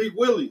motherfuckers Big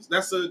Willies.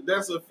 That's a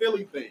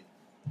Philly thing.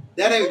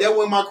 That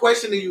wasn't my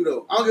question to you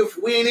though. I don't give.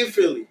 We ain't in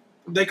Philly.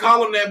 They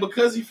call him that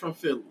because he's from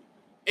Philly,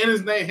 and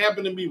his name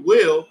happened to be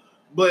Will.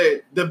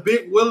 But the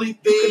Big Willie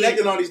thing, you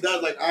connecting all these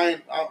dots like I'm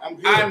here.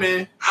 All right,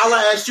 man. All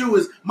I ask you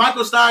is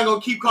Michael Stein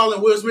gonna keep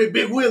calling Will Smith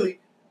Big Willie?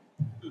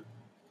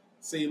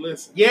 See,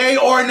 listen. Yay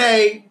or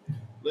nay?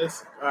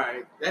 Listen. All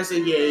right, that's a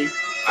yay.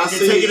 I can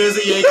take it as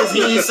a yay because he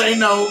didn't say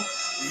no.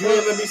 You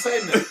ain't let me say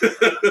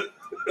that.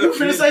 You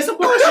finna say some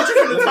bullshit.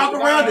 You finna talk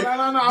around it. No.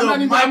 I'm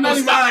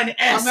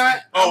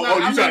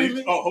not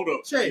even. Hold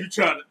up. Check. You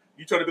trying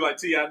to be like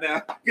T.I.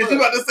 now? Because you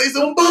about to say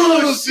some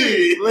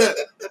bullshit. Look,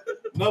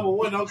 number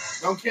one, don't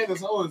count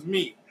as old as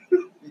me.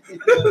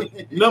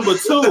 Number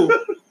two,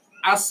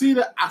 I see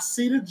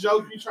the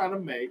joke you're trying to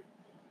make,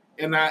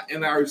 and I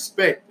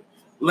respect it.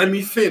 Let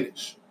me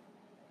finish.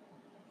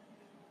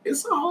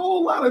 It's a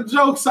whole lot of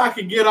jokes I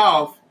could get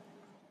off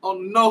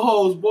on the No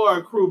Holds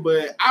Barred crew,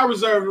 but I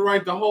reserve the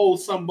right to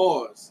hold some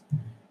bars.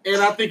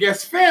 And I think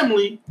as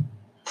family,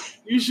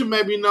 you should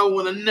maybe know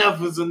when enough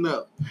is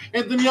enough.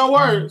 And then your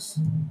words.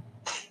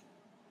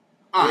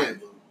 All right.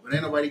 But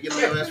ain't nobody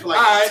getting on your ass for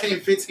like 10,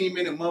 15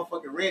 minute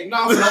motherfucking rant.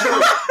 No,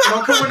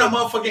 don't come with no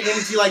motherfucking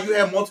energy like you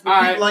have multiple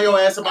people on your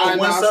ass about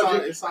one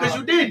subject. Because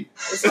you didn't.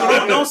 So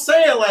don't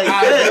say it like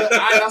that.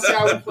 I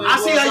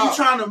see how you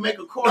trying to make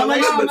a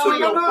correlation between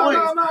your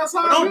points.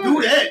 But don't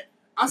do that.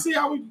 I see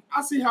how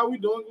we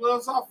doing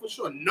gloves off for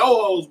sure. No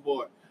holds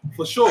barred.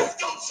 For sure.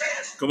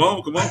 Come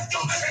on.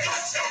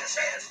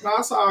 No,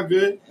 it's all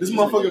good. This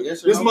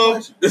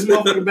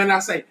motherfucker better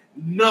not say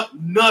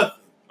nothing.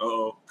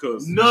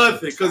 Cause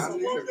nothing. Because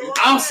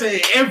I'm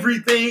saying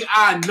everything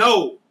I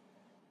know.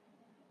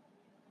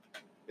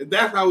 If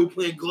that's how we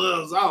play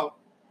gloves off,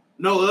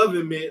 no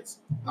oven mitts.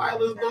 All right,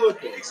 let's do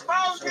it then.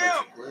 Expose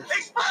him!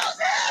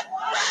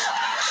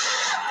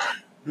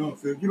 No,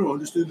 Phil, you don't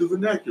understand the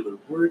vernacular.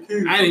 Where it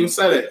came I didn't even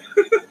say that.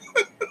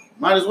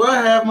 Might as well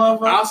have,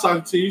 motherfucker. I was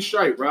talking to you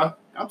straight, bro.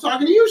 I'm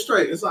talking to you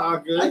straight. It's all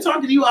good. I ain't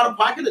talking to you out of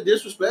pocket or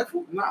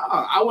disrespectful. Nah,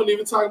 I wasn't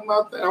even talking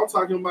about that. I'm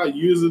talking about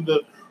using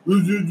the. I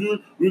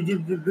wasn't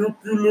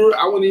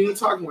even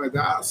talking like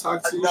that. I was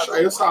talking to you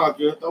straight. It's all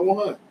good. Throw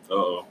 100.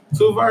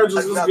 Two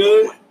virgins is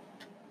good.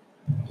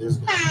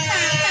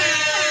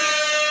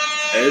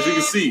 As you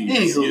can see.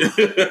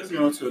 Let's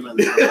go to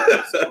another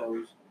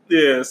topic,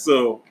 yeah,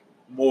 so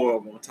more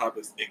on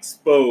topics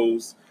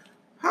exposed.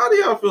 How do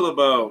y'all feel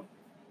about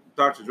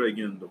Dr. Dre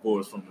getting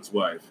divorced from his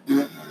wife?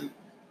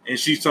 And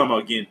she's talking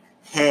about getting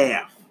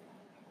half.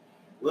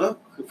 Well,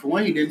 for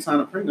one, he didn't sign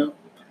a prenup.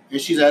 And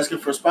she's asking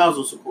for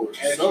spousal support.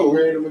 And so, she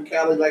married him in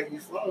Cali like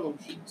he's from.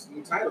 She's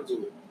entitled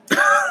to it.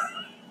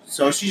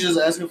 So she's just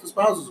asking for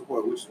spousal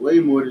support, which is way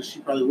more than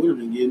she probably would have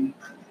been getting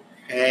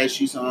had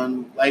she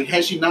signed. Like,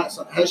 had she signed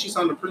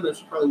the prenup,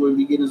 she probably wouldn't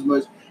be getting as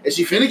much as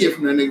she finna get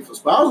from that nigga for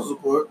spousal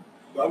support.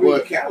 I mean,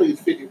 Cali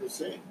is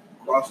 50%.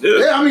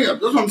 Yeah, I mean,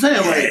 that's what I'm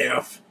saying. Like,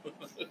 half.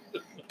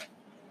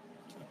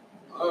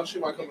 Oh, she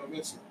might come and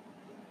miss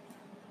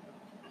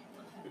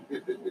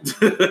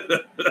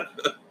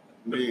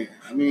man,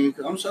 I mean,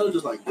 cause I'm sure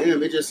just like,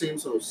 damn, it just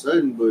seems so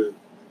sudden, but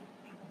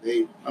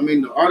the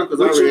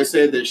articles I read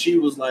said that she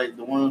was like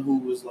the one who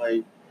was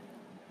like,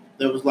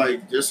 there was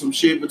like just some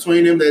shit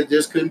between them that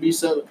just couldn't be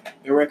settled,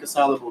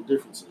 irreconcilable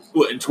differences.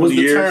 What, in 20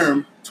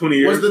 years? 20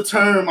 years? Was the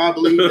term I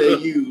believe they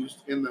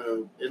used in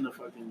the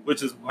fucking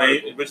which is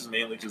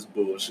mainly just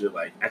bullshit.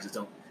 Like, I just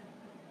don't.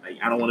 Like,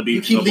 I don't want to be.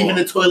 You keep leaving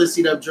the toilet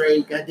seat up,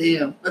 Drake.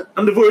 Goddamn.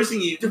 I'm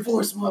divorcing you.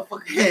 Divorce,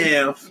 motherfucker.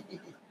 Half.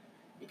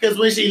 Because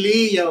when she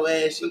leave your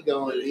ass, she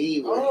gonna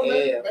leave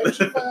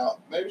with half.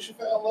 Maybe she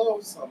found love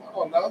or something. I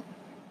don't know.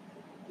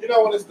 You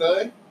know when it's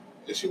done.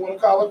 If she want to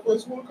call it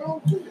quits, want to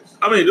call it quits.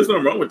 I mean, there's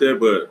nothing wrong with that,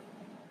 but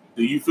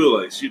do you feel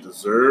like she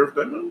deserved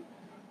that?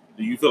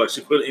 Do you feel like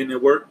she put in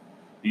that work?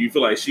 Do you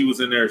feel like she was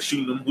in there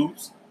shooting them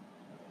hoops?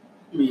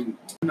 I mean,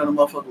 another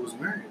motherfucker was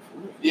married. For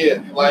real.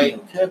 Yeah, like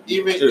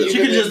even she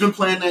could just been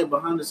playing that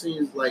behind the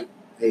scenes, like,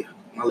 hey,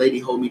 my lady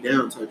hold me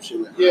down type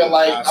shit. Like, yeah,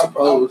 like I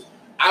suppose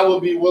I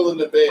would be willing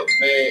to bet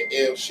that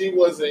if she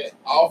wasn't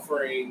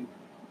offering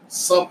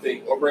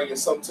something or bringing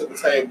something to the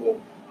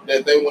table,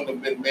 that they wouldn't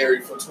have been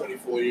married for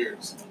 24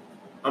 years.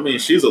 I mean,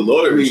 she's a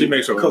lawyer. I mean, she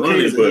makes her own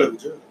money,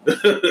 but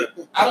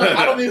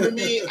I don't even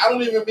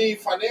mean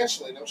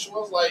financially. I'm sure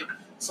it was like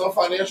some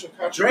financial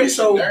contribution. Dre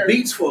sold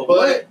beats for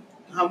what?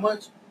 How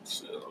much?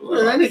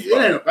 It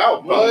ain't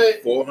about money.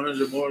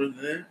 400 more than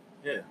that.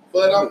 Yeah,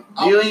 but I'm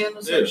billion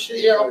or some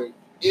shit. Yeah,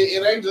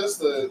 it ain't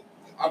just a.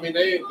 I mean,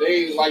 they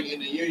like in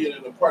the union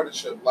and the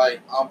partnership.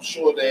 Like I'm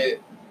sure that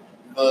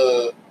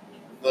the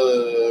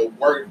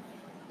work,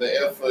 the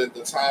effort,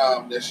 the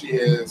time that she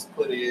has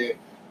put in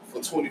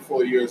for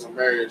 24 years of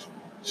marriage,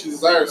 she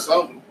deserves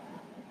something.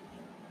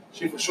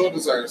 She for sure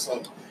deserves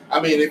something. I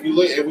mean, if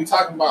we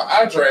talking about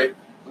Andre,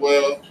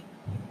 well,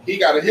 he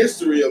got a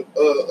history of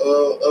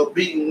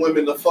beating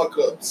women the fuck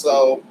up.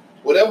 So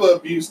whatever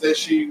abuse that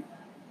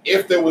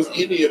if there was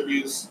any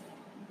abuse,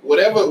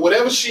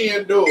 whatever she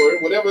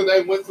endured, whatever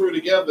they went through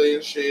together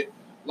and shit,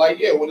 like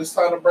yeah, when it's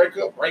time to break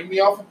up, break me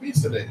off a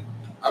piece of that.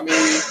 I mean,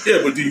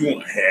 yeah, but do you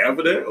want half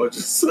of that or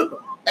just?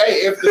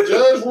 Hey, if the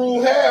judge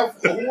rule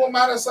half, who am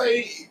I to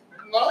say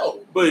no?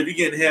 But if you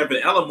get half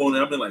an alimony,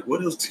 I mean, like,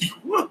 what else do you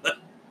want?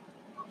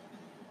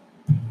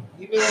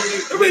 He knew what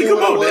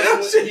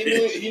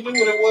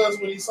it was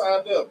when he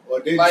signed up. Or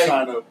didn't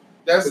sign up.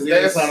 That's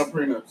sign a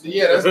prenup.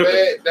 Yeah, that's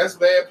bad. That's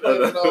bad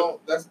planning on.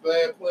 That's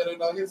bad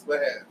planning on his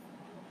behalf.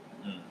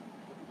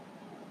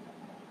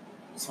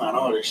 Sign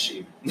all this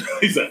shit.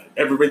 He's like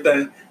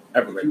everything.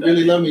 You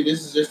really love me.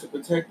 This is just to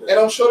protect us. And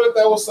I'm sure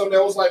that was something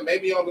that was like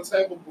maybe on the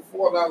table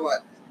before. And I'm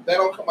like, that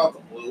don't come out the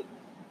blue.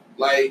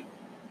 Like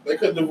they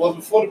could have divorced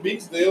before the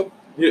Beats deal.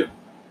 Yeah.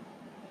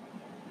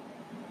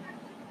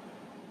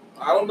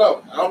 I don't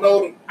know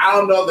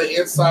the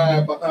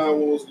inside behind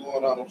what was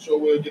going on. I'm sure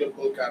we'll get a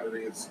book out of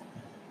this,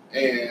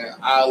 and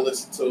I'll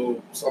listen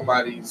to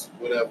somebody's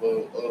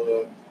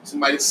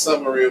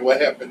summary of what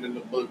happened in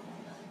the book.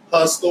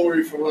 Her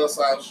story from her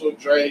side. I'm sure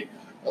Dre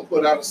will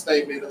put out a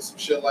statement or some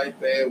shit like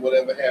that.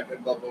 Whatever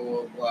happened, blah blah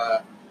blah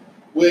blah.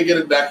 We'll get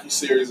a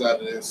docu-series out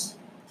of this.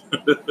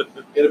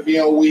 It'll be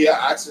on We Are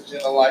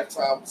Oxygen, a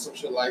Lifetime, some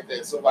shit like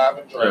that.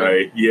 Surviving Dre.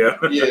 Right. Yeah.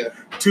 Yeah.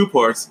 2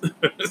 parts.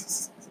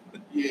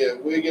 Yeah,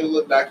 we'll get a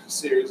little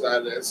docu-series out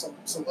of that.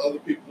 Some other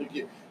people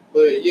get.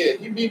 But yeah,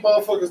 he beat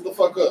motherfuckers the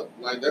fuck up.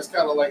 Like, that's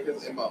kind of like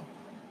his MO.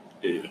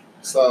 Yeah.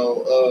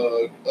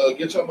 So,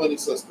 get your money,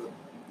 sister.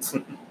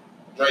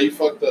 Dre, you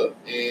fucked up.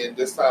 And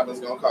this time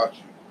it's going to cost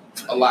you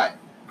a lot.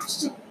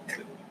 I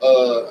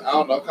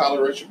don't know, call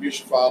it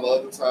retribution for all the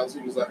other times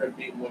he was out here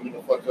beating women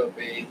the fuck up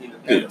and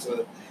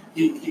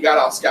he got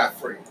off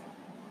scot-free.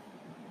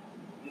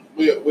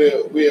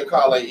 We'll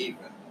call it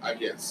even, I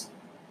guess.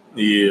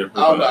 Yeah, I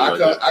don't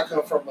know. I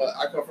come from a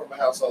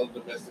household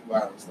of domestic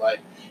violence. Like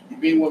you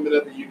beat women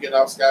up and you get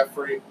off scot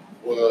free.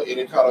 Well, it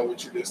ain't caught up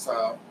with you this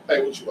time.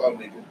 Pay what you owe,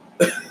 nigga.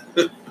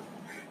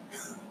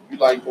 You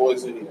like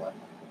boys anyway.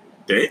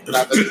 Damn.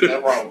 Not that there's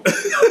nothing wrong with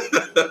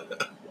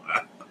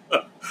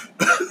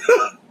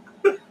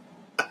it.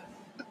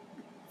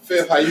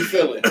 Fifth, how you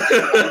feeling?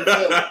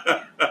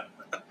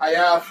 How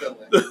y'all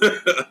feeling?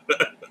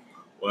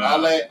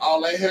 Wow. All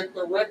that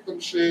Hector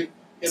Rectum shit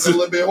is a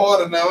little bit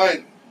harder now, ain't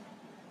it?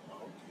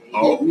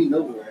 Oh, we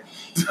know that.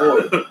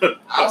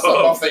 I was talking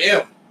about for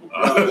him.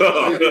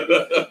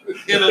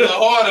 Get a little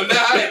harder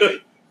now, ain't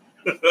it?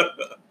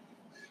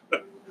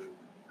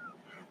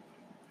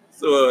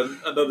 So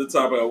another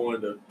topic I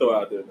wanted to throw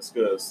out there and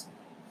discuss.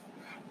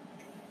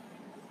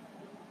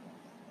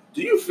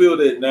 Do you feel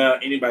that now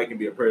anybody can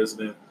be a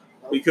president?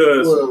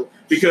 Because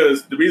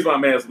the reason why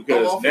I'm asking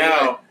because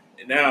now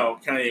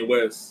Kanye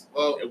West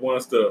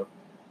wants to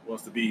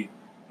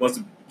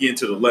get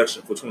into the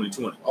election for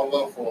 2020. I'll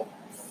vote for him.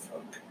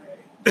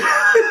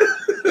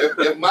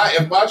 if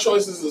my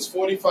choices is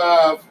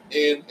 45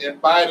 and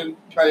Biden,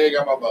 Kanye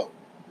got my vote.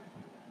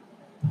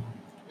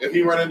 If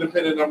he run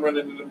independent, I'm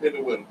running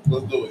independent with him.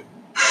 Let's do it.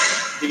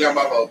 He got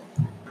my vote.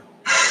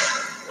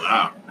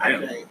 Wow.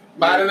 Okay.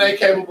 Biden ain't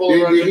capable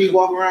of running. Did he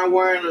walk around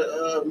wearing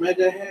a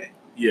mega hat?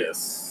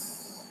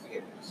 Yes. Yeah.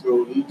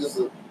 So he just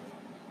Uncle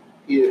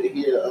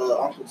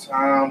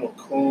Tom, a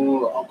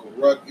coon, or Uncle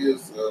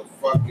Ruckus, a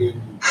fucking.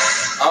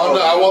 I don't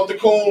know. I want the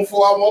coon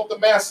before I want the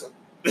massa.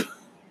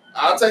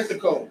 I'll take the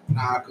coon.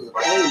 Nah, because the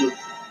coon will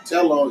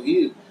tell on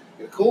you.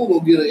 The coon will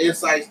get the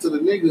insights to the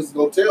niggas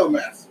go tell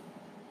Massa.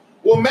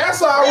 Well,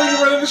 Massa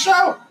already running the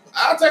show.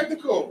 I'll take the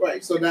coon.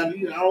 Right, so now I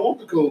don't want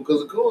the coon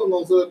because the coon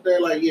gonna sit up there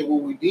like, yeah,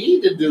 what we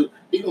need to do,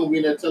 he gonna be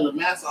there telling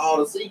Massa all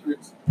the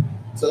secrets.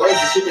 So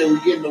that's the shit that we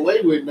getting away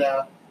with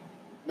now.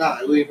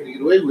 Nah, we ain't finna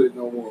get away with it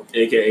no more.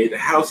 AKA the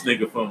house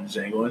nigga from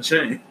Django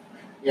Unchained.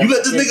 Yeah, you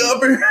let this nigga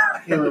up here? I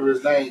can't remember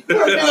his name.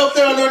 Put him up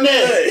there on their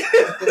neck.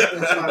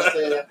 I'm trying to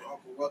say that for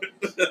Uncle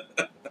Ruckus.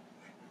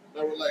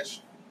 No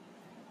relation.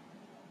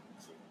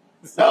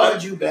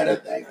 Lord, you better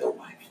thank the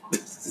white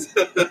folks.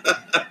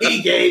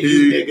 He gave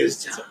you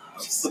niggas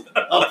jobs,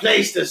 a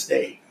place to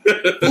stay,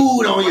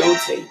 food on your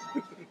table,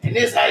 and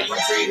this how you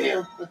treat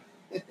him.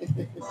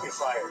 You're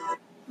fired.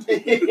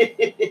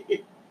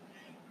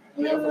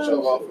 Yeah, for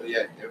sure, vote for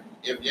yeah.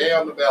 If Ye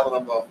on the ballot,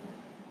 I'm voting.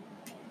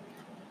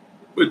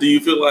 But do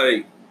you feel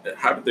like,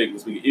 hypothetically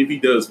speaking, if he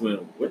does win,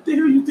 what the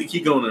hell you think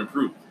he gonna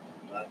improve?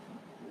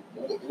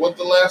 What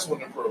the last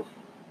one improved?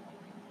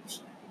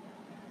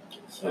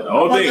 The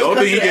only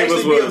thing he gave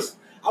us was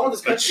I want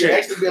this country to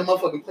actually be a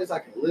motherfucking place I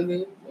can live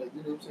in. Like,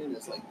 you know what I'm saying?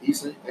 That's like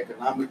decent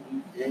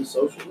economically and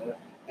socially.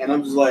 And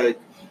I'm just like,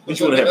 what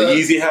you want to have the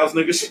easy house,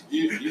 niggas?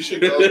 You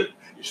should go.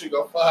 You should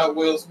go find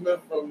Will Smith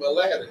from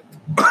Aladdin.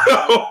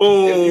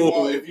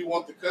 If you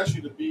want the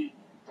country to be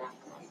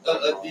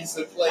a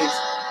decent place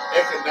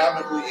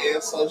economically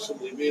and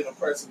socially, being a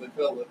person of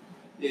color,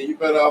 yeah, you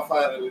better off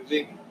finding a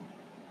genie.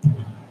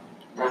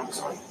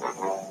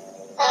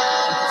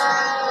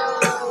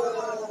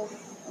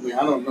 I mean,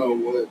 I don't know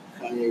what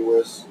Kanye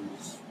West's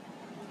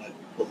like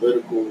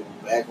political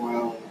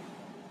background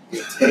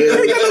entails.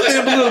 He got no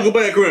damn political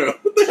background.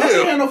 What the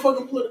hell? I ain't no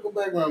fucking political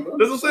background, bro.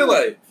 That's what I'm saying.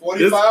 Like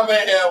 45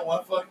 ain't had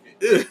one fucking.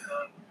 Yeah.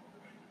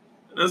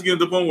 Let's get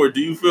to the point where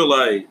do you feel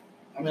like?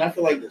 I mean, I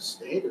feel like the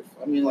standard.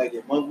 I mean, like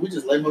if we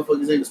just let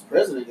motherfuckers in as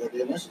president,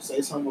 goddamn, that should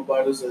say something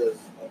about us as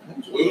a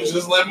country. We was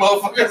just letting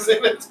motherfuckers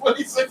in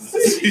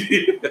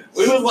 2016.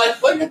 We was like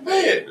fucking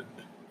bad.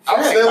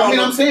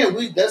 I'm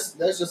saying that's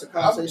just a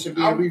conversation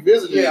being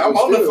revisited. Yeah, I'm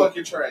on the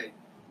fucking train.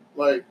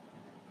 Like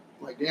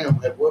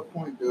damn, at what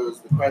point does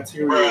the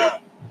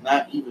criteria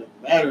not even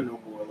matter no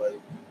more? Like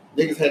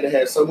niggas had to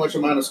have so much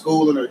amount of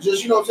schooling or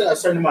just, you know what I'm saying, a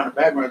certain amount of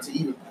background to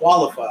even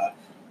qualify.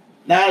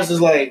 Now it's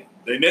just like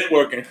they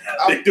networking.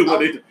 They do what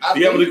they do. Do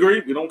you have a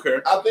degree? We don't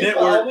care. I think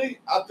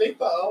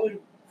the only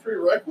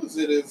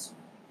prerequisite is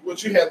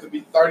what you have to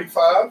be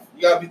 35.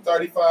 You gotta be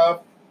 35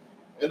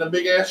 in a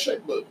big ass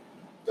checkbook.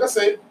 That's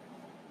it.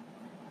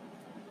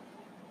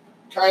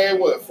 Kanye,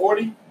 what,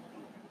 40?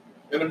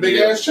 In a big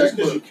ass checkbook.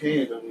 Because you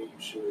can, don't mean you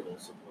should, I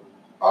suppose.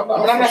 I'm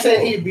not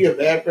saying he'd be a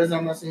bad president.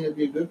 I'm not saying he'd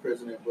be a good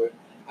president, but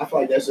I feel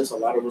like that's just a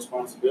lot of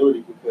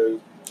responsibility because,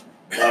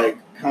 like,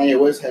 Kanye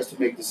West has to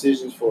make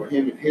decisions for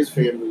him and his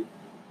family,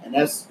 and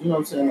that's, you know what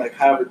I'm saying, like,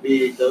 however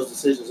big those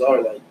decisions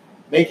are, like,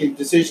 making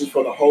decisions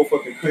for the whole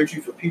fucking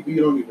country for people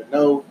you don't even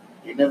know,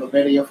 you never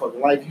met in your fucking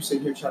life. You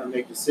sit here trying to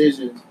make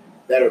decisions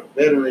that are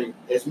bettering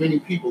as many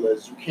people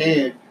as you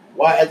can,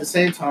 while at the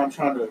same time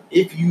trying to,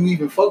 if you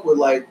even fuck with,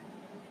 like,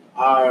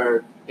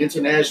 our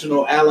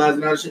international allies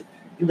and all that shit,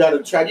 you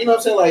gotta try, you know what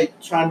I'm saying,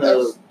 like trying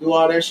to do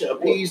all that shit,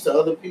 appease to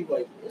other people.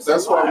 Like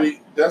that's why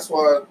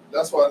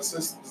the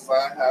system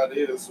designed how it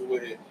is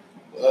with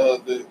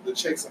the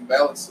checks and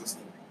balance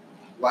system.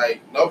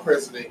 Like no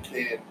president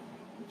can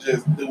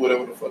just do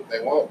whatever the fuck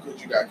they want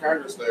because you got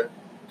Congress there.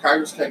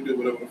 Congress can't do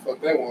whatever the fuck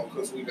they want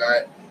because we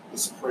got the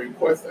Supreme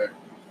Court there.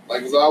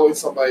 Like there's always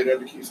somebody there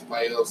to keep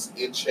somebody else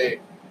in check.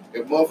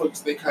 If motherfuckers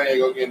think Kanye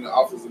go get in the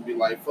office and be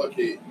like, fuck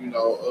it, you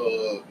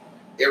know,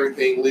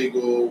 everything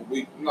legal,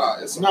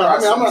 it's a process. I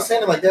mean, I'm not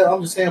saying it like that.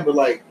 I'm just saying, but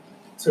like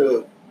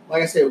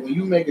I said, when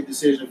you make a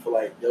decision for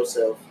like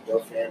yourself, your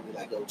family,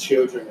 like your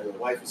children or your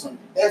wife or something,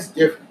 that's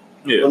different.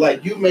 Yeah. But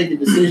like you making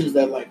decisions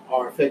that like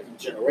are affecting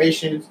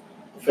generations,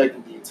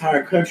 affecting the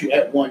entire country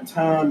at one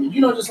time, and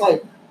you know, just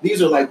like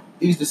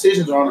these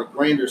decisions are on a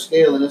grander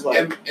scale, and it's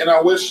like, and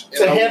I wish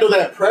to handle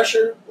that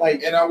pressure,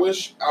 like, and I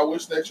wish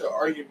that your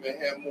argument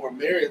had more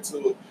merit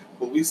to it,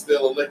 but we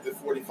still elected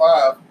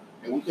 45,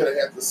 and we could have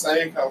had the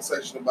same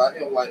conversation about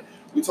him. Like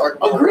we talked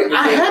about.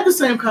 I had the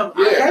same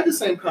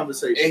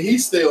conversation, and he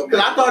still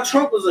because I thought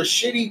Trump was a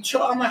shitty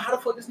Trump. I'm like, how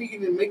the fuck is he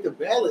even make the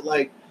ballot?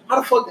 Like,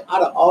 how the fuck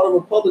out of all the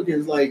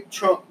Republicans, like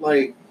Trump,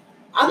 like.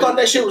 I thought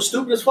that shit was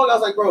stupid as fuck. I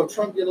was like, bro,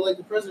 Trump get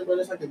elected president, bro.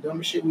 That's like the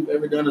dumbest shit we've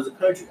ever done as a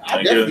country.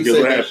 I definitely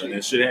said that shit.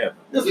 That shit happened.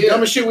 This is the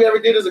dumbest shit we ever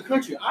did as a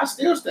country. I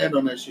still stand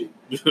on that shit.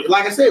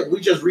 Like I said, we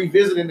just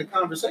revisiting the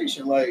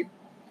conversation. Like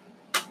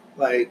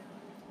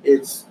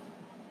it's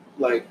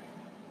like,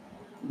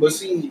 but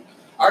see,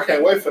 I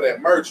can't wait for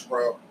that merch,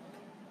 bro.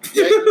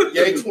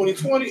 Yay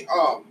 2020.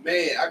 Oh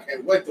man, I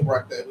can't wait to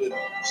rock that hoodie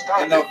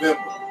in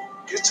November.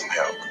 Get some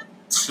help,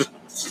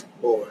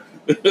 boy.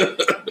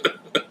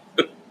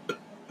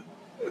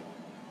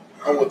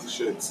 I want the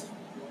shits.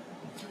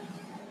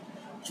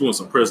 You want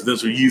some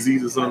presidential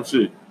Yeezys or some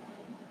shit?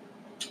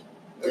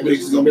 Them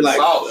bitches gonna be like,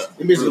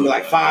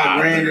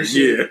 $5,000 or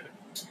shit. Yeah.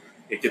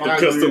 And get the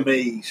custom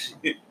made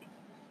shit.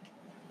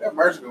 That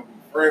merch gonna be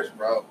fresh,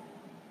 bro.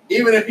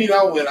 Even if he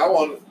don't win, I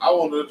want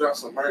to drop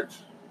some merch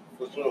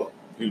for sure.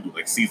 You do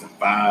like season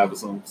 5 or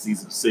something,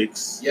 season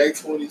 6. Yay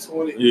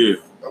 2020. Yeah.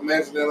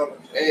 Imagine that on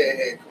the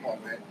hey, come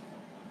on, man.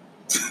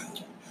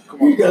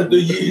 Come on, you got the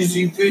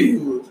Yeezy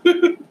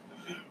fever.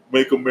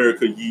 Make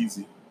America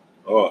Yeezy.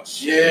 Oh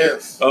shit.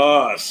 Yes.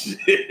 Oh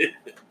shit.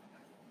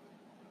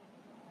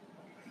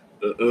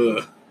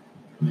 Yeah.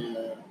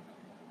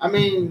 I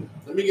mean,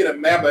 let me get a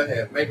Mamba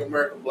hat. Make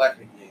America black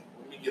again.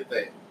 Let me get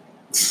that.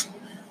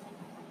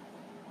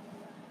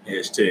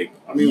 Hashtag.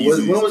 I mean,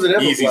 when was it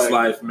ever Easy's black?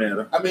 life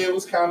matter. I mean, it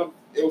was kind of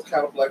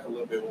black a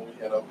little bit when we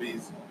had our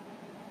bees.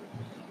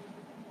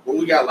 But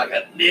we got like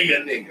a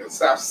nigga,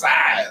 South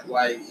Side.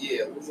 Like,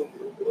 yeah, it was a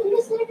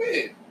little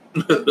bit.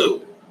 Let's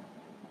do it.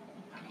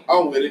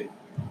 I'm with it.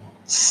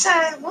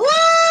 Say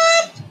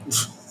what?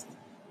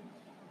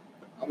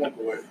 I'm on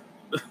board.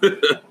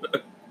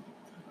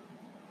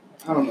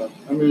 I don't know.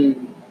 I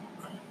mean,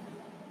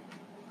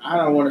 I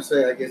don't want to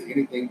say, I guess,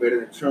 anything better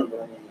than Trump,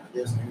 but I mean, I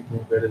guess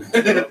anything better than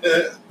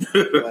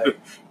Trump. Like,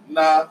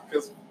 nah,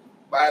 because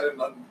Biden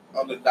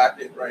on the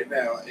docket right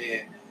now,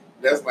 and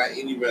that's not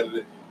any better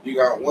than you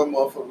got one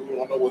motherfucker who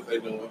don't know what they're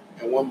doing,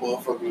 and one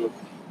motherfucker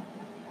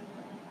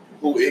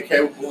who is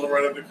capable of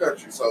running the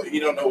country, so he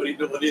don't know what he's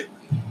doing either.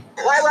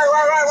 Wait.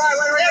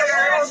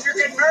 You're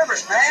getting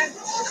nervous, man.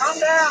 Calm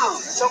down.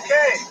 It's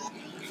okay.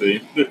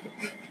 See?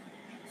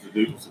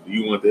 So do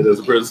you want that as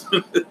a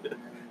president?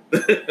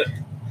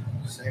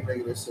 Same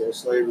nigga that said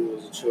slavery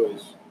was a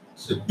choice.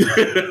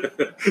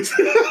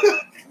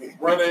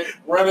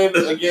 running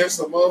against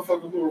a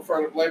motherfucker who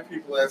refer to black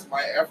people as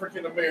my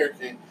African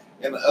American,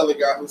 and the other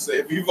guy who said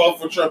if you vote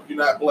for Trump, you're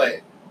not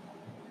black.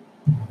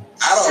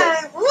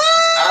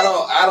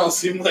 I don't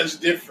see much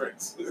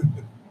difference.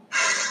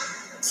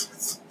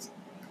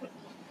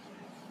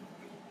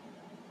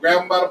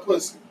 Grab him by the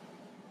pussy.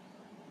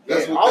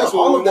 That's what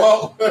all of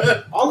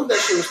that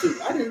shit was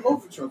stupid. I didn't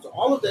vote for Trump, so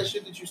all of that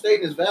shit that you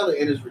stated is valid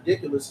and is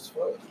ridiculous as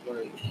fuck.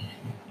 Like,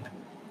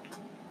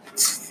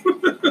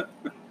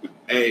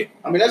 hey,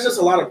 I mean, that's just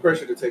a lot of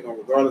pressure to take on,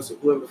 regardless of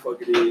whoever the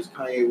fuck it is,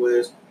 Kanye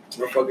West,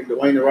 or fucking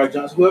Dwayne The Rock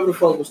Johnson, whoever the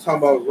fuck was talking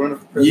about running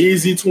for president.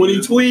 Yeezy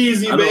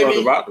 2020,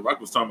 baby. The Rock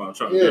was talking about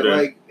trying to do that.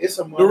 Like, it's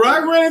a The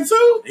Rock running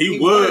too? He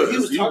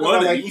was talking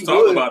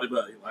about it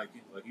like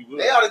he would.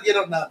 They ought to get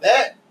up now.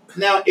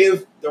 Now,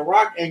 if The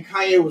Rock and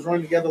Kanye was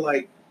running together,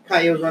 like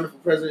Kanye was running for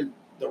president,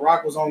 The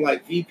Rock was on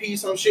like VP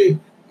some shit,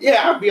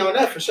 yeah, I'd be on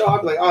that for sure.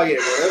 I'd be like, oh yeah,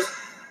 bro,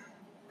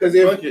 because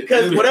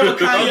whatever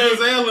Kanye, if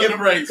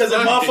a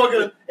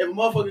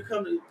motherfucker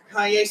come to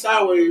Kanye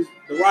sideways,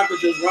 The Rock would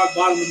just rock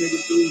bottom a nigga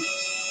through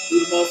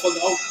the motherfucker.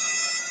 Oh,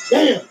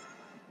 damn.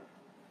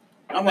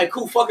 I'm like,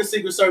 cool, fucking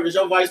Secret Service.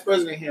 Your vice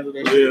president handled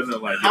that shit. Yeah,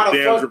 like, how the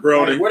damn fuck,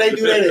 jabroni. like, where they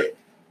do that at?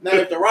 Now,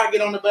 if The Rock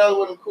get on the ballot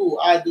with him, cool.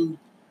 I do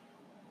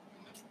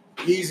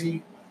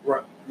Yeezy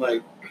Rock,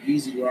 like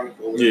Yeezy Rock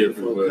or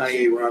whatever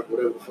Kanye Rock,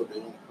 whatever the fuck they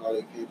want to call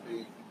that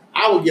campaign.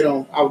 I would get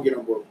on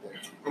board with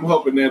that. I'm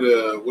hoping that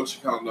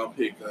don't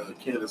pick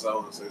Candace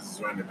Owens as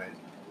his running mate.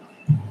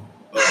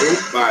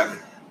 Biden.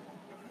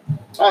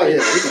 Oh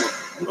yeah,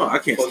 I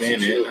can't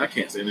stand that. I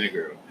can't stand that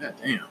girl. God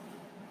damn.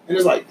 And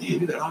it's like,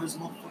 damn, you got all this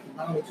motherfucking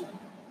knowledge.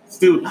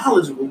 Still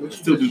knowledgeable, but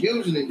still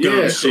using it.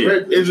 Yeah,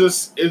 shit.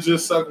 It's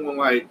just something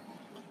like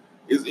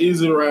it's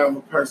easy around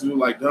a person who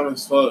like dumb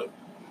as fuck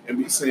and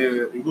be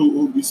saying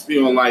who be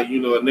spewing like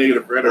a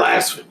negative rhetoric.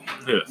 Blasphemy.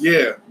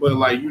 Yeah, but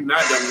like you're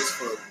not dumb as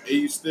fuck and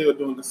you still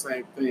doing the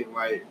same thing.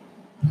 Like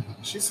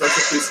she's such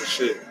a piece of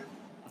shit.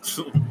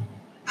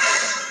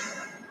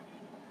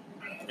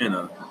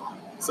 And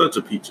such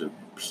a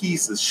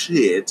piece of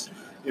shit.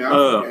 Yeah,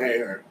 I hate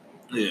her.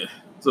 Yeah.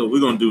 So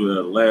we're gonna do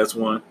the last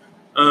one.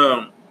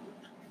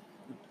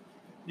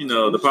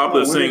 The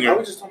popular singer. Are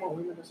we just talking about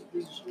women as a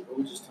piece of shit? Or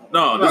we just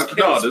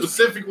talking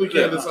specifically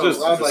Candace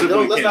Owens. I was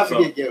like, let's not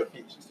forget Gail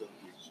King. She's still a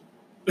piece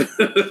of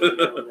shit.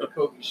 That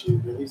Kobe shit,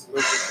 at least a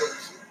little bit of Kobe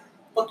shit.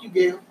 Fuck you,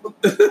 Gail.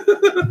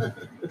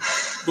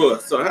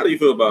 But so how do you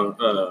feel about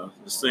the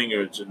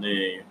singer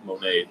Janelle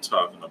Monáe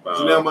talking about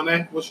Janelle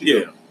Monáe? What's she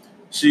doing?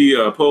 She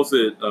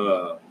posted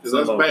on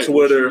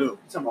Twitter. You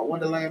talking about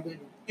Wonderland, baby?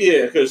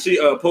 Yeah, because she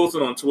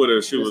posted on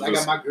Twitter. I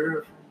got my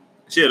girl.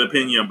 She had an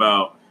opinion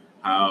about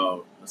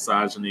how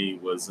misogyny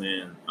was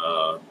in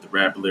the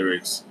rap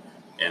lyrics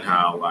and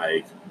how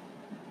like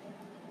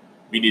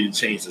we need to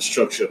change the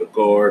structure of the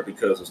guard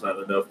because there's not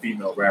enough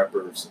female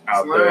rappers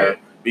out there.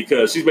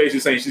 Because she's basically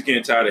saying she's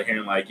getting tired of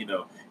hearing like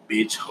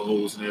bitch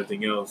hoes and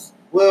everything else.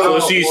 Well,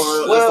 so she's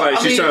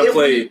trying to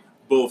play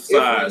both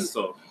sides.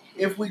 So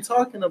if we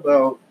talking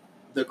about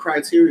the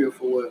criteria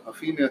for what a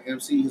female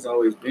MC has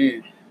always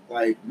been,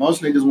 like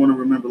most niggas want to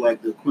remember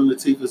like the Queen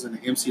Latifahs and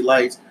the MC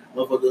Lights,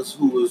 motherfuckers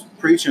who was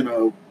preaching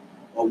a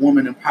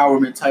woman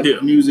empowerment type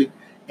of music,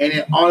 and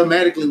it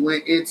automatically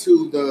went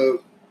into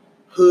the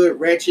hood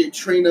ratchet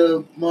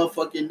Trina,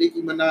 motherfucking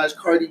Nicki Minaj,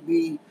 Cardi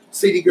B,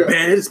 City Girl,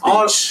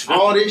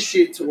 all this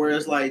shit to where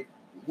it's like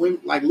women,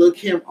 like Lil'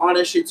 Kim, all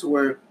that shit to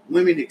where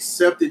women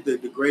accepted the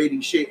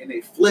degrading shit and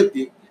they flipped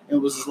it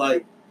and was just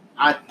like,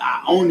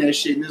 I own that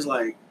shit, and it's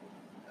like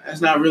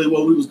that's not really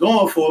what we was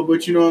going for,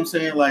 but you know what I'm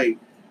saying? Like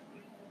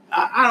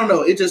I don't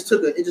know, it just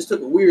took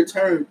a weird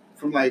turn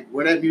from like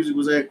where that music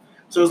was at.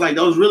 So it's like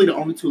those really the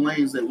only two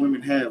lanes that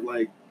women have.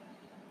 Like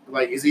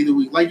it's either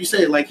we, like you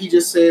said, like he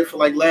just said for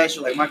like last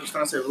year, like Michael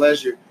Stein said for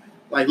last year,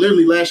 like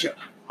literally last year,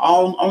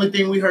 only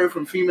thing we heard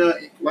from female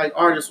like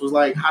artists was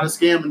like how to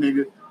scam a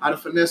nigga, how to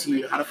finesse a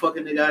nigga, how to fuck a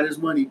nigga out of his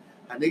money,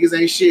 how niggas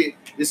ain't shit,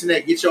 this and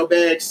that, get your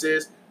bag,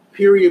 sis.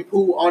 period,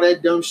 poo, all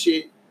that dumb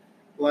shit.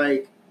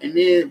 Like, and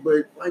then,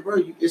 but like, bro,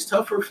 it's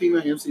tough for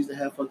female MCs to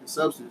have fucking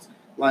substance.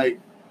 Like,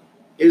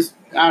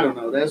 I don't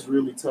know. That's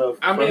really tough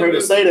for her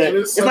to say that.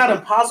 It's not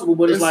impossible,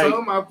 but it's like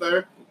some out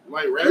there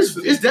like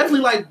it's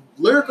definitely like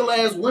lyrical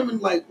ass women,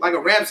 like a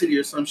Rhapsody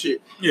or some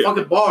shit. Yeah.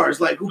 Fucking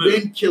bars, like who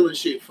been killing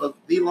shit for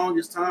the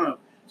longest time.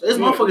 So there's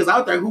motherfuckers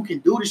out there who can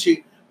do the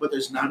shit, but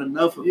there's not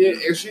enough of them. Yeah,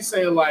 and she's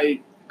saying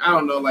like, I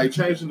don't know, like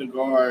changing the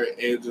guard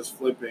and just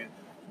flipping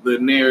the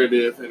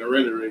narrative and the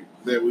rhetoric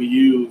that we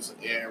use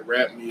in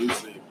rap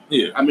music.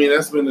 Yeah, I mean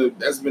that's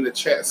been a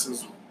chat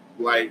since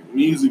like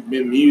music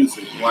been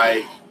music.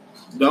 Like,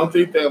 don't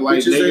think that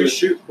like negative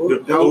shit.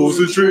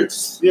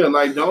 Yeah,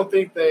 like don't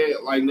think that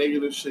like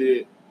negative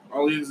shit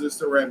only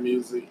exists in rap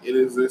music. It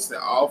exists in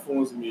all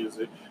forms of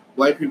music.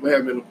 Black people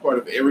have been a part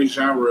of every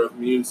genre of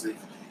music,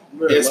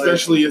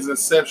 especially its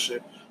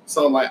inception.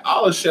 So like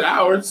all the shit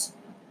ours,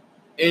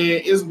 and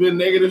it's been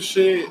negative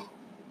shit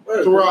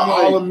throughout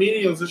all the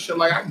mediums and shit.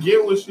 Like I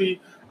get what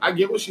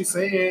she's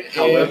saying.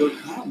 However,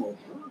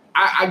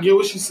 I get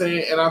what she's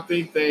saying, and I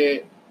think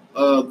that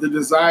the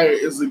desire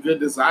is a good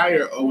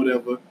desire or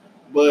whatever.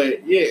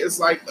 But yeah, it's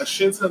like a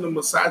shit ton of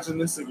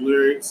misogynistic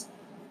lyrics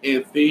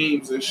and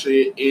themes and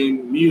shit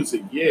in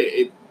music. Yeah,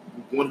 it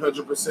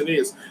 100%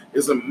 is.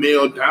 It's a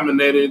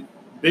male-dominated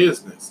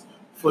business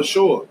for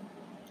sure.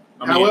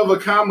 However,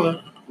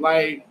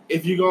 like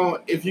if you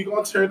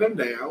gonna turn them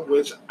down,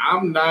 which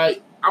I'm not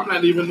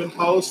even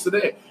opposed to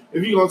that.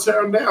 If you gonna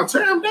turn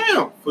them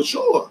down for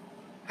sure.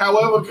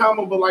 However,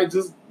 but like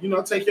just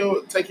take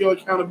your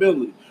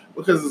accountability,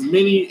 because as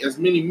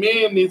many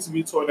men need to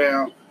be torn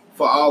down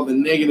for all the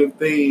negative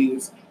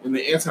things and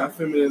the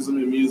anti-feminism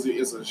in music.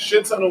 It's a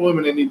shit ton of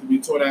women that need to be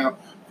torn down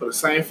for the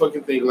same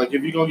fucking thing. Like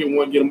if you're gonna get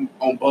one, get them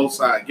on both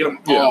sides, get them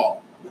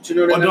all, but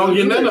or don't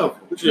get none of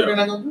them. But they're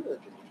not gonna do that.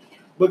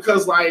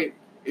 Because like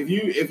if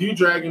you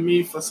dragging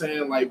me for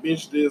saying like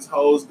bitch this,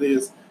 hoes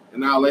this,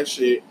 and all that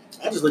shit.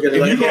 I just look at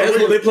it like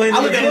they playing. I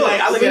look at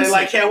it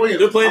like Cat Williams.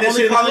 They're playing that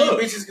shit in the club.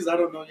 You bitches because I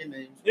don't know your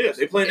names. Yeah,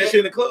 they playing that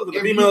shit in the club, and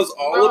the females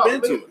all up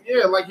into it.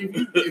 Yeah, like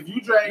if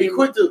you drag be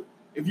quick to.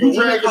 If you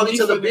drag me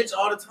to the bitch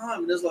all the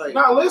time, and it's like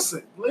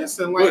listen.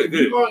 Like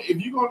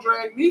if you gonna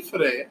drag me for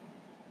that,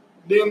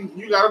 then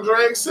you gotta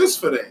drag sis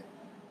for that.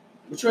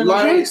 But you're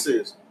not drag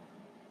sis.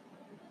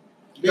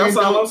 That's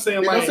all I'm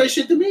saying. Like, don't say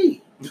shit to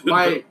me.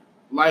 Like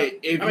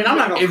if I'm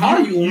not gonna call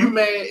you.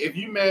 If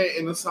you mad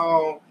in the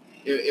song,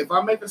 if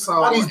I make a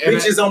song, all these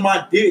bitches on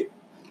my dick.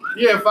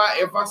 Yeah,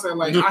 if I say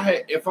like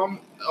if I'm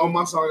on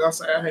my song, I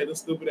say I hate a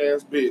stupid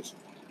ass bitch,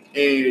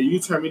 and you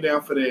turn me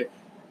down for that.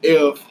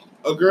 If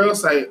a girl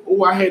say,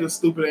 "Oh, I hate a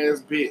stupid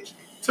ass bitch,"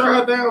 turn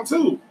her down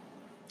too.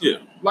 Yeah,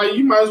 like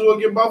you might as well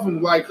get both of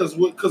them. Like, cause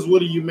what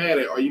are you mad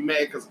at? Are you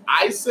mad because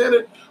I said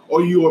it,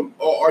 or are you mad?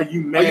 Are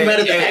you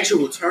mad at the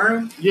actual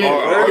term? Yeah,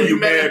 or are you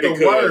mad at because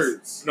the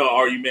words? No,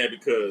 are you mad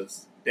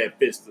because that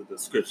fits the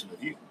description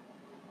of you?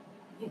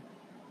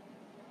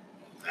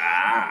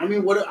 I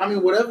mean,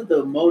 whatever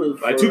the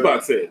motive. Like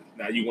Tupac said,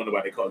 now you wonder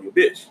why they call you a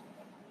bitch.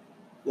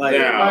 Like,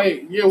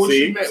 yeah, what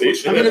you mad? I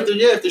mean,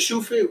 if the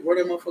shoe fit, where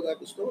that motherfucker got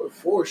the store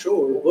for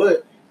sure.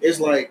 But it's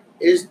like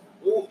it's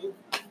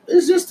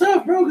just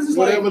tough, bro. Because it's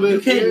like you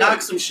can't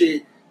knock some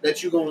shit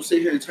that you're gonna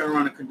sit here and turn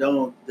around and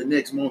condone the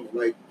next moment.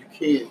 Like you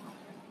can't.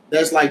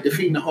 That's like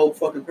defeating the whole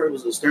fucking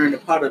purpose of stirring the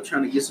pot up,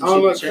 trying to get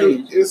some shit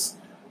to change.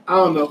 I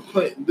don't know.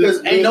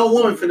 Because ain't no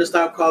woman finna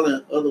stop calling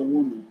another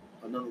woman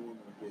a bitch.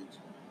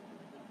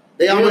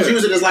 They almost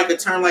use it as like a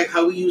term, like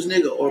how we use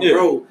nigga or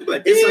bro.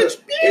 Like, It's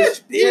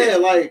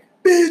bitch.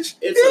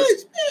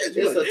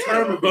 a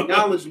term of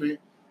acknowledgement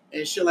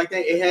and shit like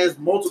that. It has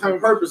multiple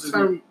purposes.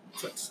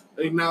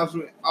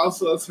 Acknowledgement,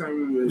 also a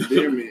term of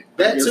endearment.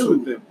 That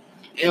too.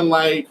 And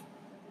like,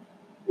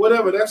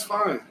 whatever, that's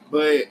fine.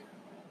 But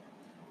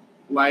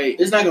like,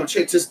 it's not gonna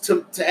change.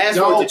 To ask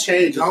for it to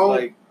change.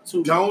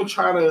 Don't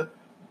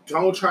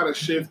try to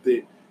shift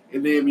it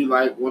and then be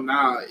like, well,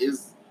 nah,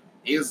 is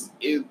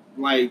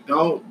like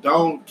don't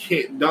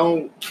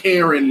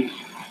Karen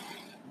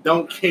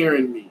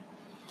me.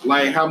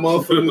 Like how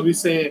motherfuckers be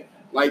saying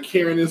like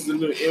Karen is the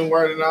new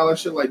N-word and all that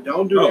shit. Like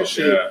don't do that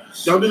shit.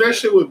 Gosh. Don't do that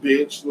shit with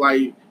bitch.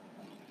 Like,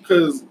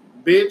 cause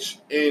bitch,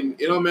 and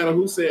it don't matter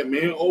who said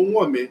man or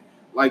woman.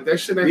 Like that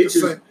shit ain't the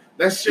same.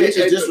 That shit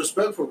is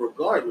disrespectful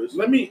regardless.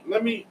 Let me.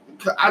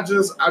 I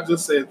just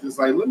said this.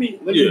 Like let me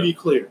be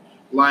clear.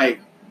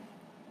 Like,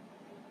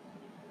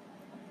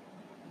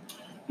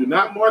 do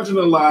not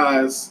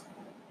marginalize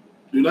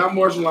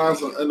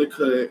or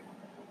undercut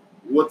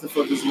what the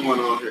fuck is going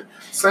on here.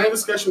 Same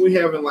discussion we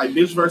have in like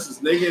bitch versus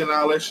nigga and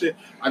all that shit.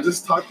 I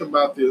just talked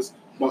about this,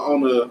 but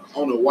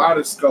on a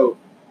wider scope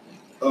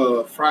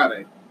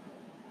Friday.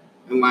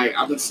 And like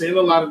I've been seeing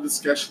a lot of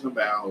discussion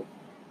about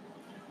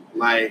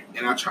like,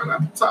 and I try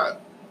not to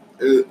talk,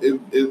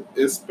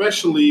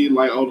 especially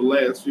like on the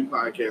last few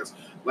podcasts.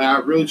 Like I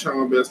really try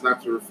my best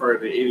not to refer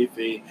to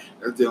anything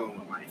that's dealing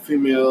with like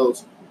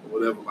females or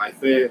whatever like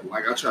that.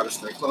 Like I try to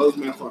stay closed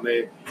mouth on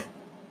that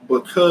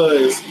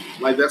because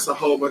like that's a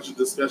whole bunch of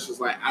discussions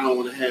like I don't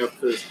want to have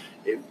because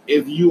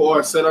if you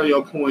are set on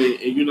your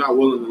point and you're not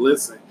willing to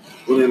listen,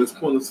 well, then it's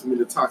pointless for me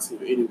to talk to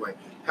you anyway.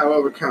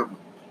 However,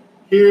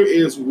 here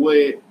is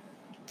what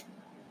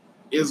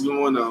is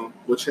going on,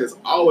 which has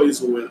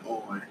always went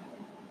on.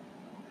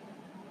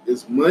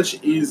 It's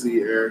much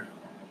easier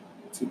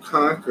to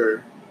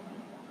conquer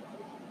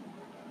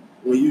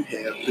when you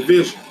have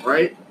division,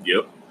 right?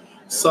 Yep.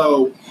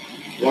 So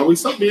while we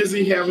so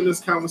busy having this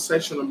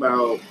conversation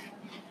about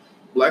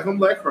black on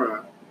black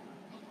crime,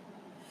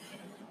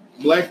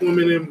 black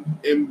women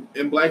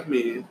and black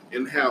men,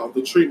 and how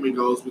the treatment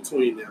goes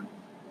between them,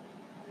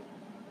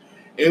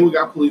 and we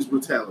got police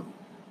brutality,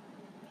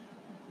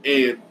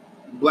 and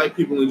black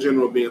people in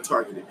general being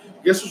targeted,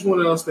 guess which one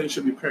of those things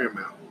should be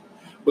paramount?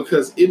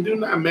 Because it do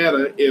not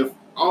matter if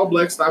all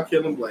blacks stop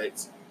killing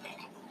blacks,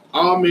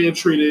 all black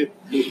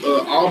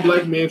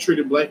men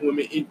treated black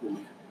women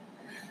equally.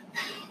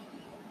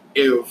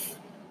 If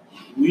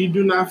we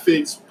do not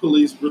fix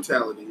police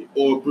brutality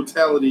or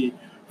brutality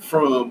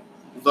from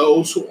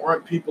those who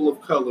aren't people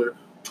of color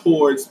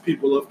towards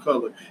people of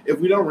color, if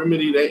we don't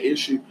remedy that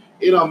issue,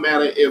 it don't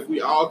matter if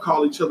we all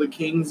call each other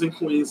kings and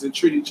queens and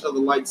treat each other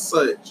like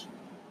such,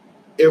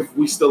 if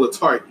we still a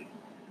target.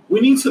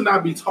 We need to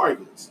not be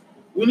targets.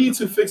 We need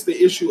to fix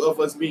the issue of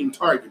us being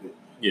targeted.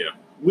 Yeah.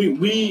 We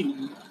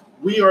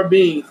are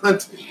being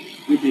hunted.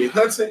 We're being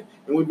hunted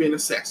and we're being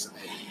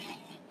assassinated.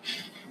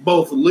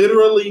 Both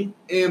literally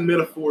and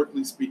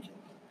metaphorically speaking.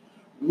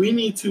 We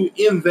need to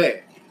end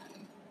that.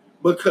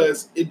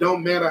 Because it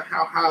don't matter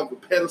how high of a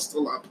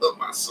pedestal I put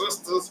my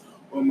sisters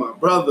or my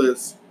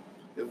brothers,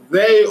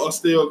 they are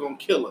still gonna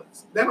kill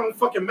us. That don't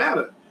fucking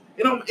matter.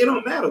 It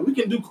don't matter. We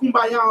can do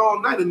kumbaya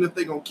all night, and if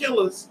they gonna kill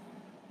us,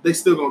 they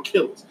still gonna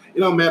kill us. It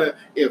don't matter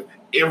if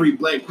every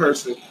black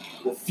person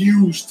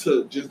refused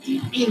to just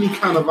do any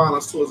kind of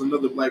violence towards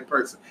another black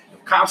person.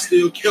 If cops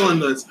still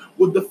killing us,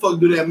 what the fuck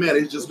do that matter?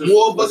 It's just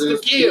more of us to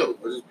kill.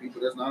 Or just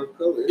people that's not of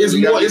color. It's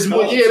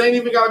more. Yeah, it ain't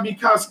even gotta be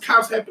cops.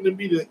 Cops happen to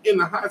be in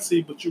the hot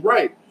seat, but you're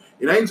right.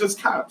 It ain't just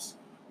cops.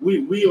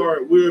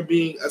 We're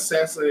being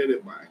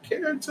assassinated by a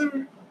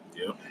character.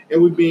 Yeah.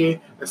 And we're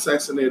being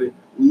assassinated,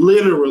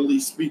 literally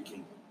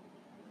speaking.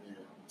 Yeah.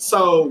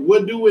 So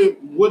what do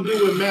it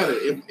matter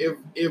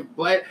if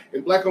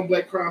black on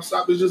black crime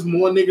stop? There's just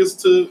more niggas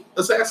to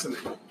assassinate.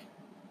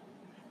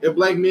 If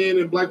black men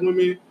and black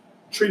women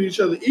treat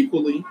each other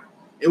equally,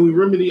 and we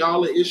remedy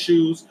all the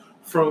issues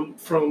from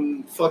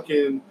fucking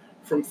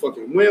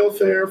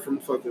welfare, from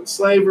fucking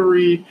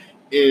slavery,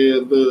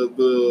 and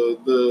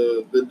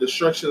the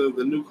destruction of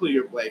the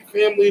nuclear black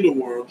family, the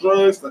war on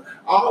drugs,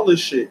 all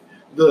this shit.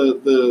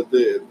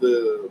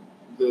 The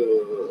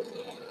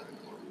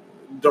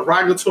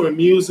derogatory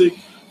music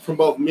from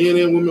both men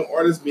and women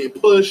artists being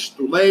pushed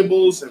through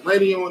labels and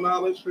radio and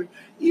all that shit.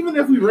 Even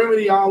if we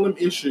remedy all them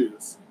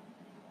issues,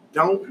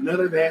 don't none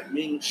of that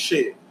mean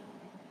shit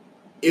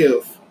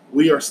if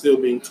we are still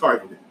being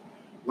targeted.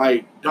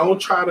 Like, do not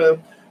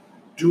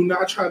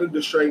try to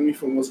distract me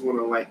from what's going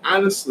on. Like,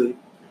 honestly,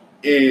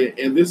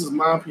 and this is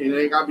my opinion,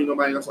 there ain't gotta be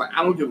nobody else. Like,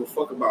 I don't give a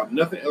fuck about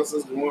nothing else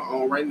that's going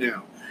on right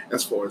now.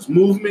 As far as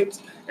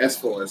movements, as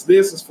far as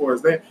this, as far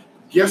as that.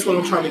 Guess what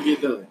I'm trying to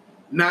get done?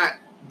 Not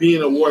be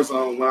in a war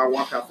zone when I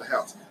walk out the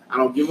house. I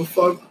don't give a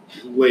fuck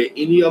where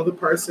any other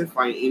person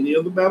fight any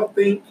other battle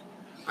think.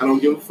 I don't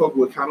give a fuck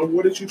what kind of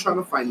war that you're trying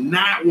to fight.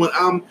 Not when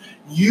I'm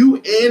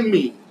you and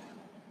me.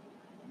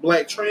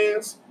 Black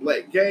trans,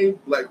 black gay,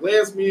 black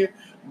lesbian,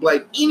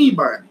 black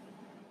anybody.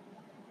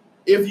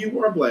 If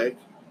you are black,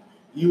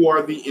 you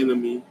are the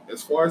enemy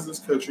as far as this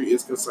country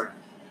is concerned.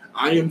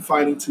 I am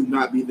fighting to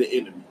not be the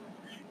enemy.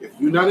 If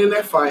you're not in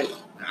that fight,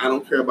 I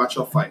don't care about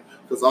your fight.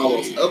 Because all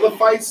those other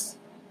fights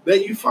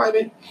that you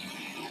fighting,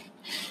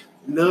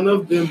 none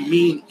of them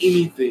mean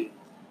anything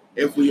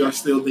if we are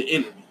still the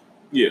enemy.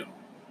 Yeah.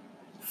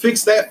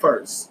 Fix that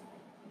first.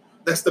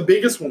 That's the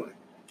biggest one.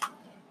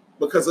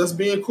 Because us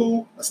being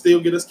cool, will still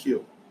get us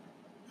killed.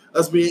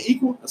 Us being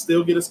equal, will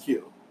still get us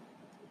killed.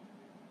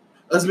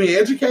 Us being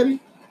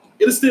educated,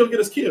 it'll still get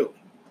us killed.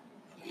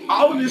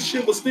 All of this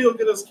shit will still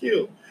get us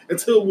killed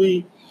until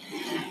we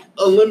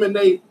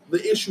eliminate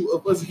the issue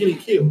of us getting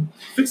killed.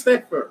 Fix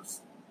that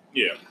first.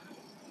 Yeah.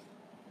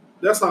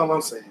 That's all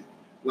I'm saying.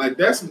 Like,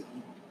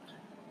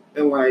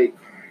 and like,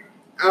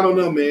 I don't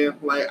know, man.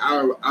 Like,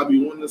 I'll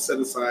be wanting to set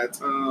aside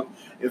time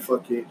and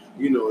fucking,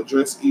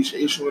 address each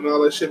issue and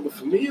all that shit. But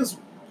for me,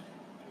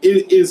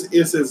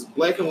 it's as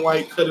black and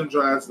white, cut and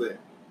dry as that.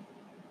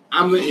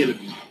 I'm the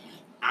enemy.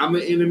 I'm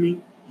the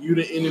enemy. You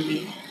the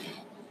enemy.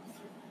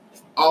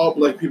 All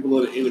black people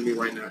are the enemy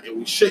right now, and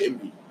we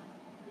shouldn't be.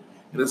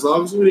 And as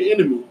long as we're the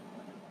enemy,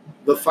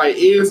 the fight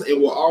is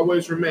and will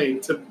always remain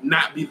to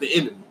not be the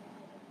enemy.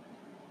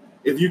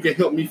 If you can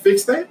help me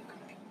fix that,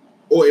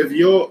 or if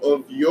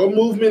your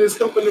movement is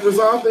helping to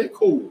resolve that,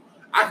 cool.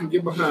 I can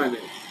get behind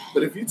that.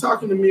 But if you're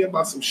talking to me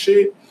about some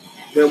shit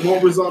that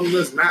won't result in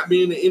us not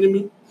being the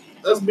enemy,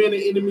 us being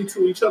the enemy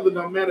to each other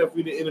don't matter if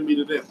we're the enemy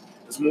to them.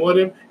 It's more of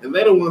them, and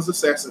they're the ones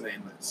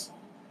assassinating us.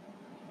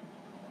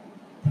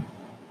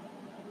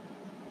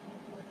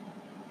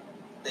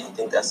 Do you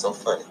think that's so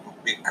funny?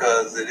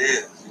 Because it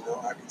is,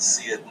 I can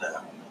see it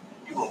now.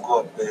 You gonna go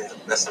up there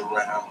and mess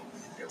around.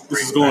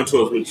 This is going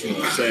towards what you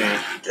were saying.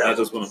 I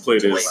just want to play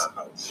this.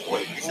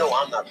 Wait,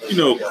 I'm not.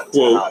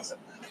 Quote.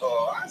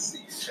 Oh, I see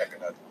you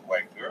checking out the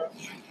white girl.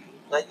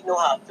 Now you know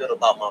how I feel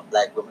about my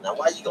black women. Now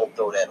why you gonna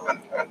throw that on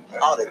me? I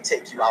ought to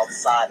take you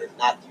outside and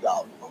knock you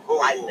out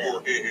right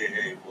now.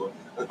 Hey, boy.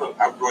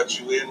 I brought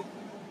you in.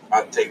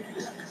 I'll take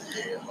you out.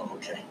 Yeah,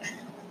 okay.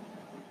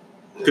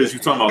 Because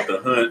you're talking about the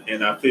hunt,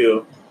 and I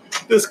feel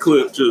this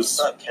clip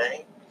just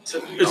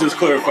it just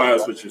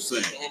clarifies what you're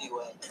saying.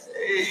 Anyway.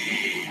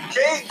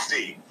 Hey,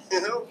 Casey.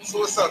 So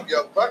what's up,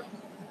 young buck?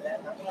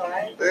 All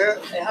right. Yeah.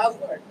 Hey, how's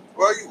work?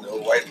 Well,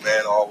 white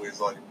man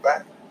always on your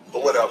back.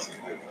 But what else can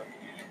you do?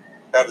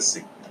 Have a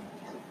seat.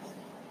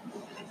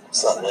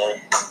 What's up,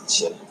 man?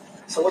 Shit.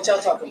 So what y'all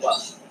talking about?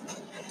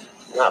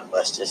 Not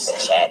much,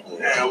 just chatting.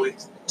 Yeah, we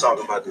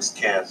talking about this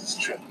Kansas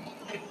trip.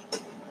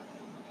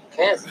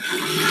 Kansas?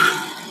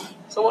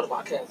 So what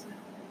about Kansas?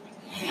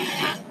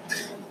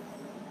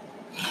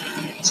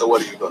 So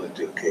what are you gonna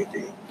do,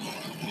 KD?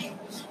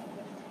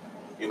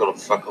 You gonna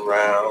fuck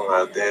around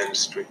out there in the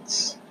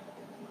streets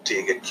till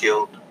you get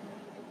killed?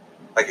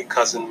 Like your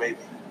cousin, maybe?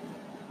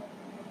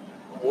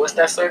 What's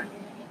that, sir?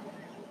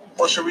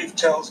 Well, Sharif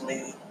tells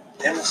me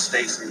him and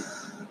Stacy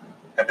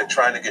have been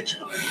trying to get you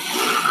to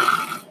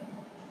leave.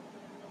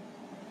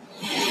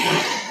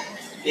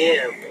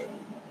 Yeah, but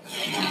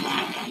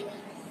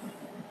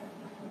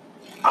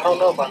I don't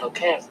know about no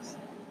Kansas.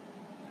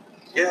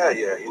 Yeah, I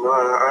hear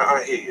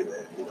you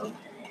there,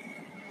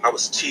 I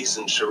was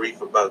teasing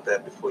Sharif about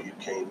that before you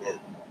came in.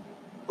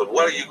 But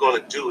what are you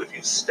gonna do if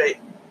you stay?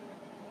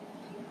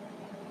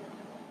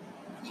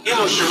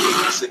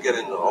 Sharif used to get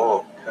into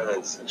all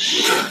kinds of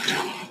shit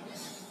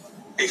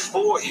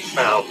before he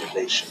found the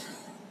nation.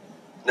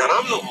 Now,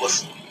 I'm no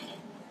Muslim,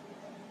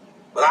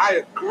 but I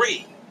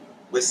agree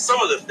with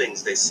some of the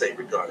things they say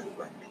regarding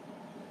black people.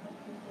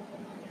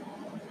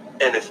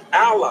 And if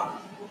Allah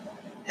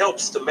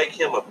helps to make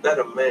him a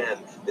better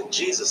man than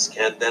Jesus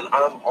can, then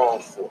I'm all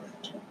for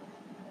it.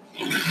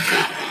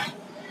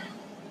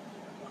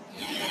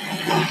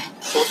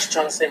 So what you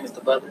trying to say,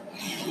 Mr. Butler?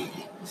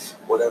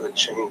 Whatever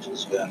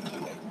changes you have to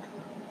make,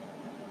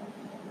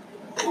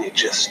 then you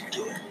just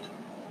do it.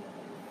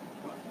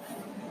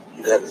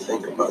 You got to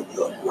think about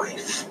your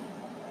life.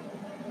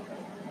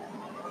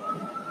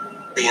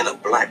 Being a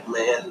black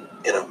man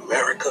in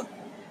America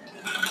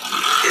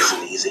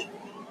isn't easy.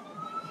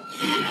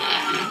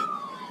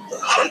 The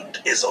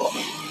hunt is on.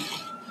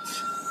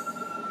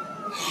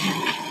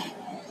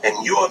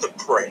 And you're the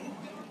prey.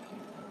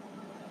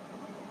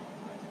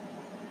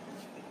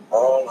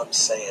 All I'm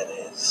saying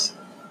is,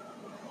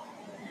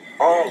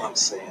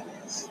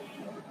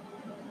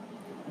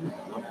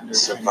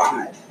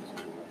 survive.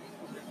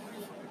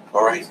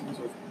 All right?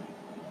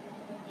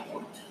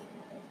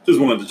 Just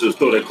wanted to just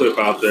throw that clip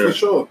out there. For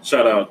sure.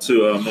 Shout out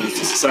to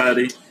Minister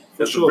Society.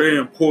 That's a very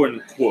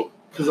important quote.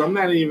 Because I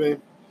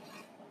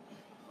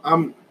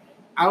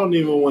don't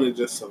even want to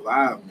just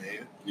survive,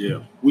 man.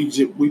 Yeah.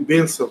 We've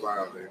been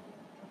surviving.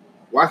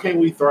 Why can't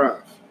we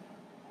thrive?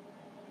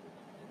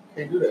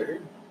 Can't do that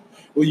here.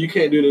 Well, you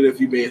can't do that if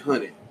you're being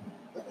hunted.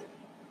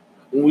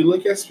 When we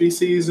look at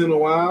species in a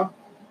while,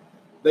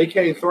 they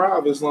can't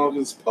thrive as long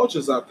as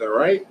poachers out there,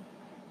 right?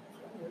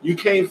 You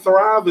can't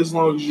thrive as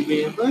long as you're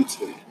being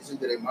hunted. Is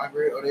it that they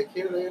migrate or they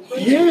kill or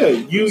they Yeah,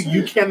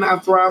 you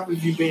cannot thrive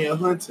if you're being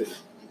hunted.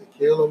 Either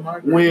kill or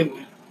migrate.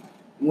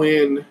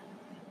 When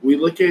we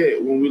look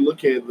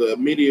at the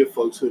immediate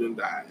folks who done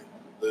died,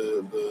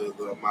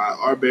 the my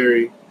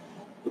Arbery,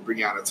 the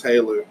Breonna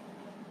Taylor,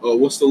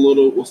 what's the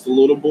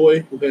little boy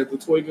who had the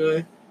toy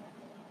gun?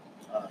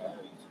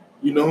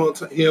 You know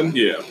him?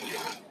 Yeah.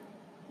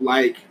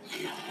 Like,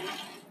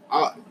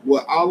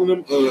 all of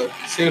them,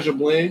 Sandra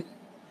Bland.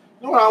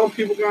 You know what all them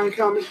people got in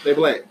common? They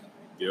black.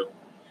 Yep.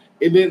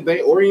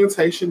 Their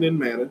orientation didn't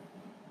matter.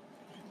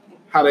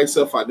 How they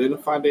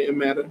self-identify didn't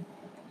matter.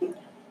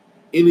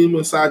 Any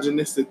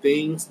misogynistic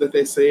things that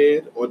they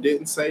said or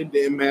didn't say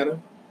didn't matter.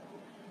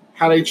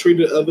 How they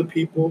treated other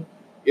people,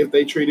 if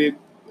they treated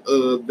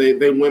they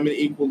women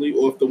equally,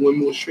 or if the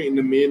women was treating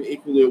the men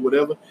equally or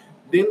whatever,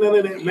 then none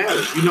of that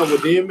mattered. You know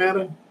what did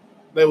matter?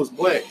 They was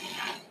black.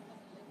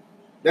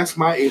 That's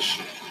my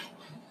issue.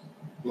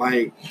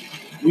 Like,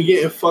 we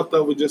getting fucked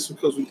over just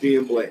because we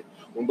being black.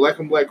 When black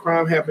on black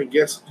crime happened,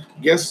 guess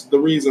the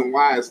reason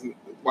why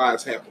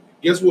it's happening.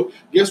 Guess what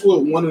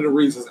one of the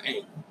reasons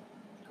ain't.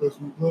 Because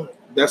we black.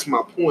 That's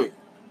my point.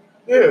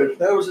 Yeah,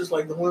 that was just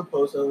like the one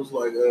post that was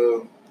like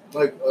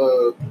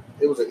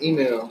it was an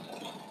email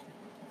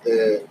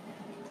that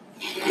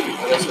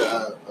I guess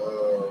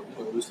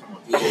we was talking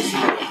about BJC,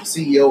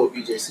 the CEO of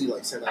BJC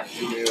like sent out an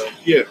email,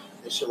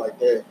 and shit like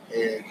that,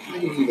 and I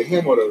think it was either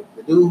him or the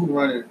dude who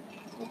running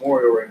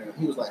Memorial right now.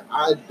 He was like,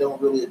 I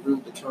don't really agree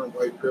with the term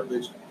white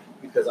privilege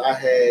because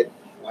growing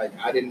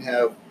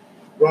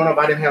up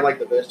I didn't have like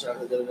the best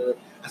childhood.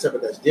 I said,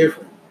 but that's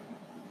different.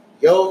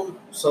 Your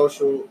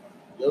social,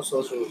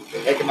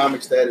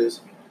 economic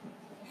status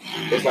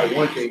is like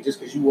one thing just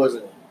because you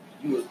wasn't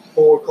you was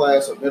poor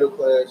class or middle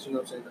class, you know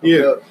what I'm saying?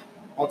 Coming up.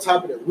 On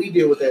top of that, we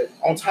deal with that.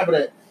 On top of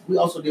that, we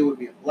also deal with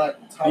being black.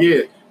 On top of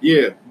that.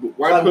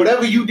 Like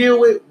whatever you deal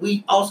with,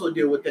 we also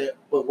deal with that,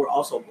 but we're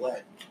also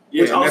black.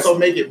 Which also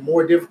make it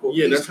more difficult.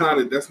 Yeah, that's not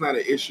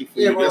an issue for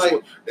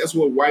you. That's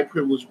what white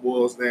privilege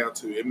boils down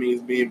to. It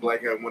means being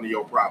black ain't one of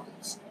your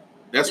problems.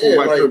 That's what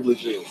white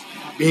privilege is.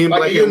 Being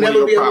black ain't one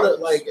of your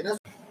problems. And that's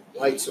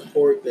white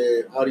support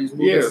that all these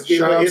movies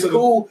it's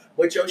cool,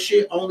 but your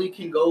shit only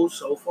can go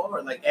so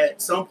far. Like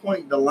at some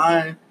point, the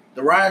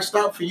ride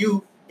stopped for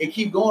you. It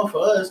keep going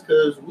for us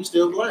because we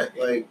still black.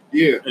 Like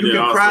you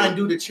can cry and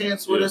do the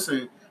chants with us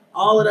and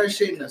all of that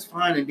shit, and that's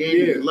fine and dandy.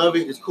 You love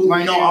it. It's cool.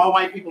 Like, all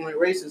white people ain't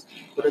racist,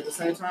 but at the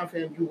same time,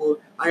 fam, you will.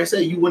 Like I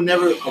say, you will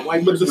never. A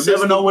white person will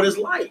never know what it's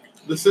like.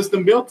 The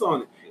system built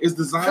on it. It's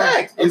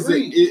designed.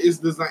 It's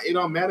designed. It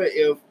don't matter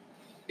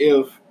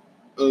if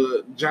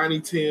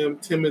Johnny, Tim,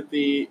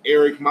 Timothy,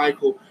 Eric,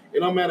 Michael. It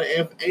don't matter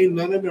if ain't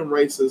none of them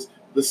racist.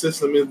 The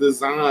system is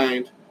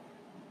designed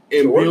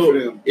and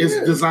built. It's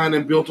designed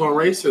and built on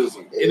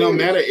racism. It don't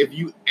matter if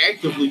you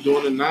actively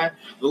doing it or not.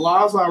 The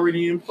law's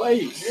already in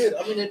place. Yeah,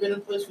 I mean they've been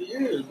in place for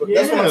years. But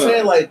that's what I'm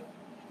saying. Like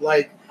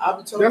I've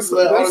been telling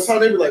people all the time.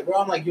 They be like, bro,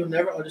 I'm like, you'll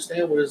never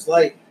understand what it's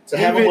like to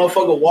have a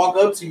motherfucker walk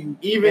up to you,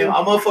 and a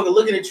motherfucker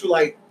looking at you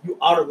like you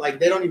like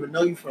they don't even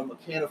know you from a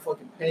can of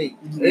fucking paint.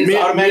 They just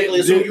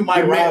automatically assume you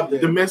might rob them.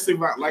 Domestic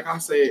violence, like I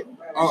said,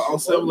 on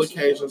several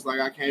occasions,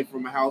 like I came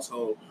from a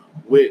household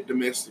with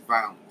domestic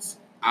violence.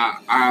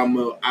 I'm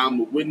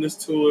a witness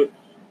to it.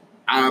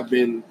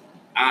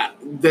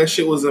 That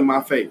shit was in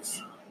my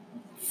face.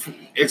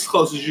 As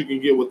close as you can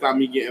get without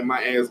me getting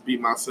my ass beat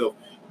myself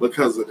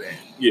because of that.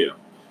 Yeah.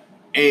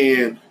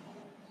 And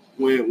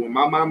when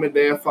my mom and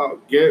dad fought,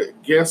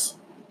 guess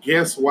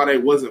why they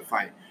wasn't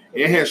fighting?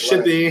 It had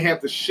shit they ain't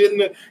have to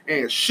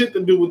shit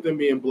to do with them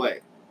being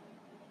black.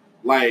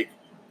 Like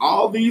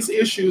all these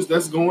issues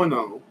that's going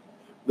on,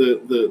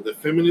 the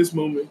feminist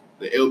movement,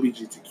 the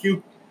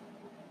LGBTQ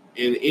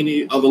and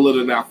any other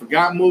little now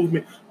forgot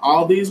movement,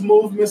 all these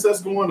movements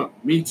that's going on,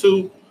 Me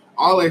Too,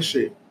 all that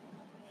shit.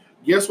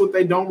 Guess what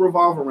they don't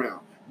revolve around?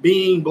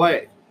 Being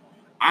black.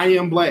 I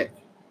am black.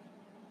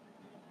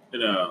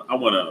 And I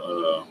want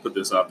to put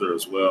this out there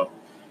as well.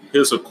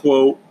 Here's a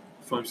quote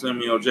from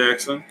Samuel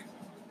Jackson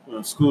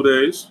on School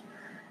Days.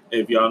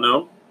 If y'all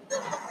know.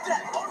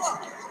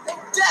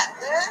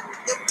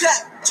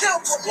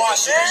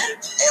 Squash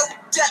it.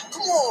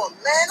 Come on,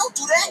 man. Don't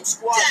do that.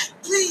 Squash.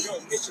 Please. Yo,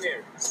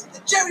 missionary.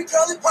 The Jerry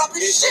girl is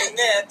popping shit.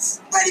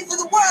 Nets. Ready for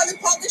the world and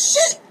popping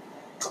shit.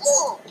 Come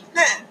on.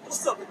 Now,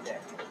 what's up with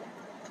that?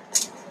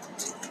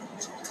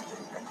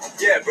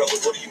 Yeah, brother,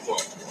 what do you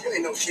want? You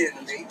ain't no kid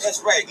to me.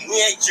 That's right, we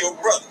ain't your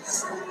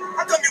brothers.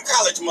 How come you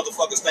college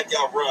motherfuckers think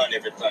y'all run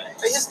everything?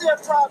 Hey, is there a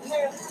problem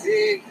here?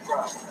 Big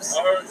problems.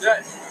 I heard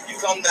that. You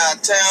come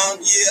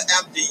downtown year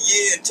after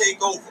year and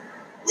take over.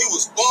 We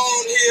was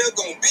born here,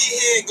 gonna be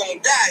here,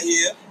 gonna die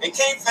here, and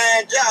can't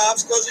find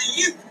jobs because of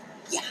you.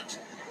 Yeah.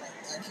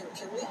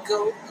 Can we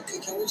go? Okay,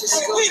 can we just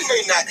go? We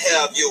may not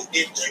have your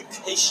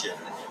education,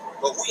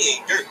 but we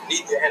ain't dirt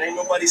neither, and ain't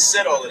nobody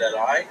said all of that,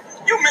 all right?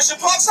 You Mission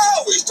Park's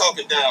always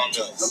talking down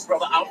to us. Look,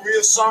 brother, I'm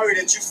real sorry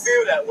that you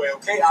feel that way,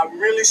 okay? I'm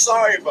really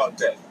sorry about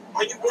that.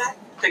 Are you black?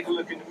 Take a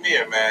look in the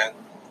mirror, man.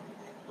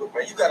 Look,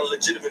 man, you got a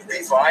legitimate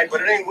beef, all right?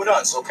 But it ain't with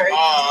us, okay?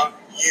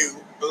 You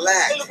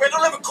black. Hey, look, man,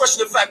 don't let me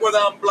question the fact whether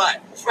I'm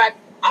black. In fact,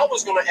 I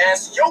was gonna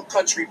ask your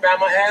country,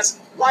 Bama ass,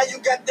 why you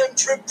got them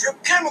drip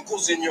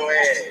chemicals in your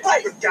ass.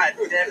 Right,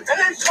 goddamn. And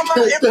then come out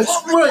in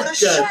public with a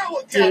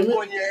shower cap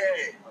on your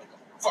head.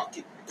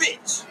 Fucking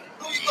bitch.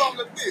 Who you calling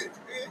a bitch,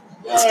 man?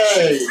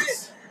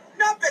 Right.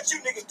 Now I bet you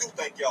niggas do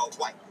think y'all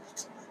white.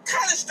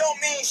 College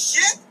don't mean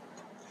shit.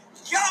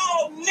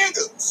 Y'all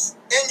niggas.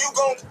 And you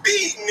gonna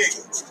be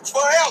niggas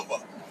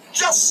forever.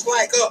 Just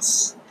like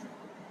us.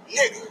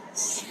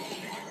 Niggas.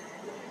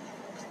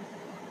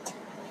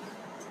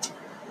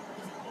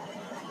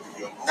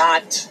 You're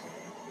not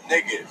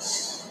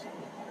niggas.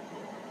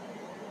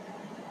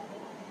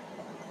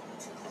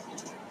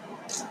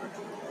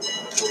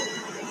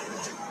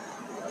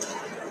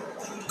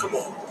 Come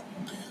on.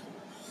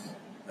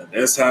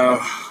 That's how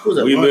Who's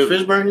that? we live.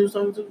 Fishburne you was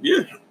talking to?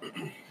 Yeah.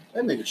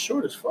 That nigga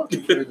short as fuck.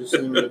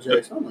 Samuel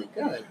Jackson. I'm like,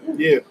 God.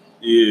 Yeah.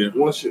 Yeah.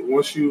 Once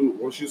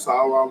you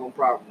solve all them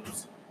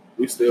problems,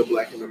 we still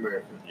black in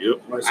America.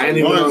 Yep. Right, so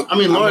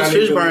Lawrence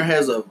Fishburne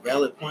has a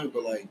valid point,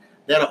 but like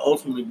that'll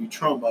ultimately be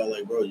trumped by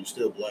like, bro, you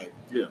still black.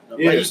 Yeah.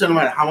 Like you said, no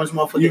matter how much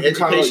motherfucking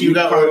education you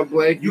got,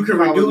 black, you can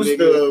reduce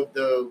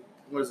the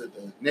what is it,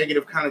 the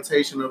negative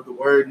connotation of the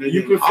word.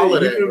 You can all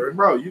of that,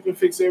 bro. You can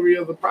fix every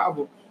other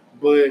problem,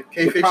 but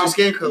can't fix your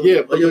skin color.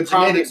 Yeah, but your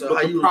genetics.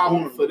 But the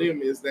problem for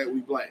them is that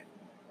we black.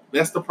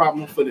 That's the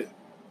problem for them,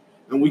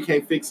 and we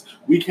can't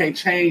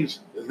change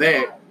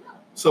that.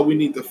 So we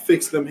need to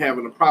fix them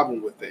having a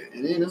problem with that.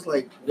 And then it's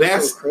like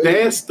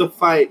that's the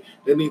fight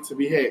that needs to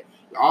be had.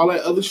 All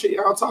that other shit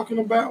y'all talking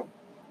about,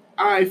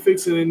 I ain't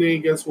fixing it. And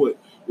then guess what?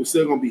 We're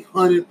still gonna be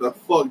hunted the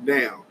fuck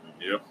down.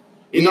 Yep.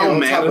 It don't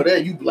matter. On top of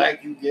that, you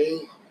black, you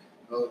gay,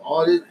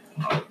 all of this,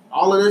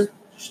 you're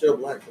still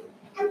black. Though.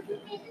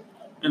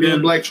 And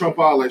then Black Trump,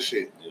 all that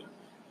shit. Yeah.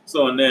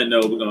 So on that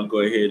note, we're gonna go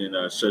ahead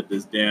and shut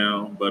this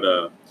down.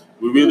 But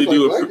we really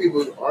do. Black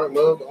people are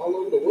loved all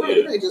over the world.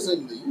 Yeah. It ain't just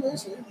in the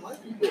U.S.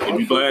 Black people. If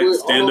you black,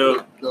 stand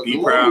up,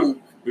 be proud.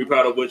 Be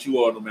proud of what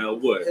you are, no matter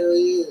what. Hell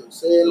yeah.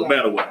 Say it no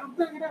matter what. I'm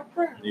bringing up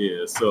proud.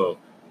 Yeah. So,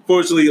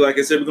 fortunately, like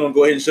I said, we're gonna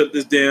go ahead and shut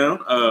this down.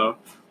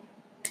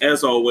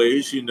 As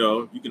always, you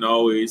know, you can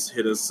always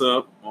hit us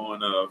up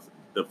on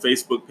the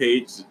Facebook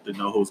page, the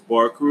No Host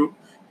Bar Crew.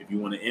 If you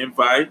want to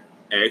invite,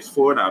 ask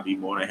for it. I'll be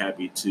more than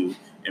happy to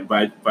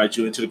invite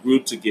you into the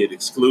group to get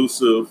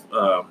exclusive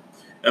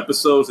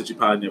episodes that you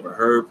probably never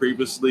heard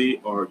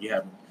previously or you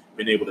haven't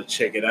been able to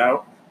check it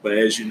out. But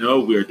as you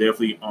know, we are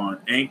definitely on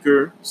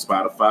Anchor,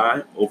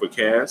 Spotify,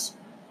 Overcast,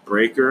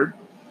 Breaker,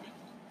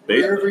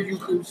 wherever you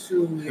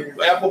consume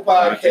your Apple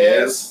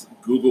Podcasts,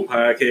 Google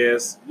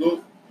Podcasts,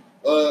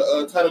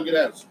 Title Get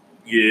Out.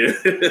 Yeah.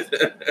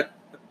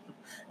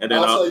 And then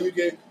also, you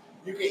can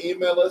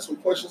email us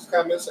with questions,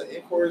 comments, and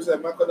inquiries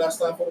at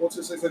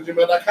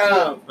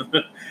michael.stein4126@gmail.com.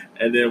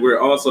 And then we're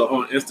also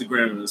on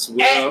Instagram as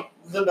well. At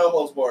the No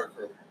Host Bar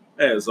Crew.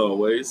 As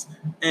always.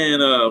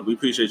 And we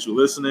appreciate you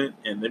listening.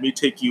 And let me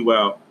take you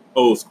out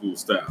old school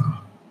style.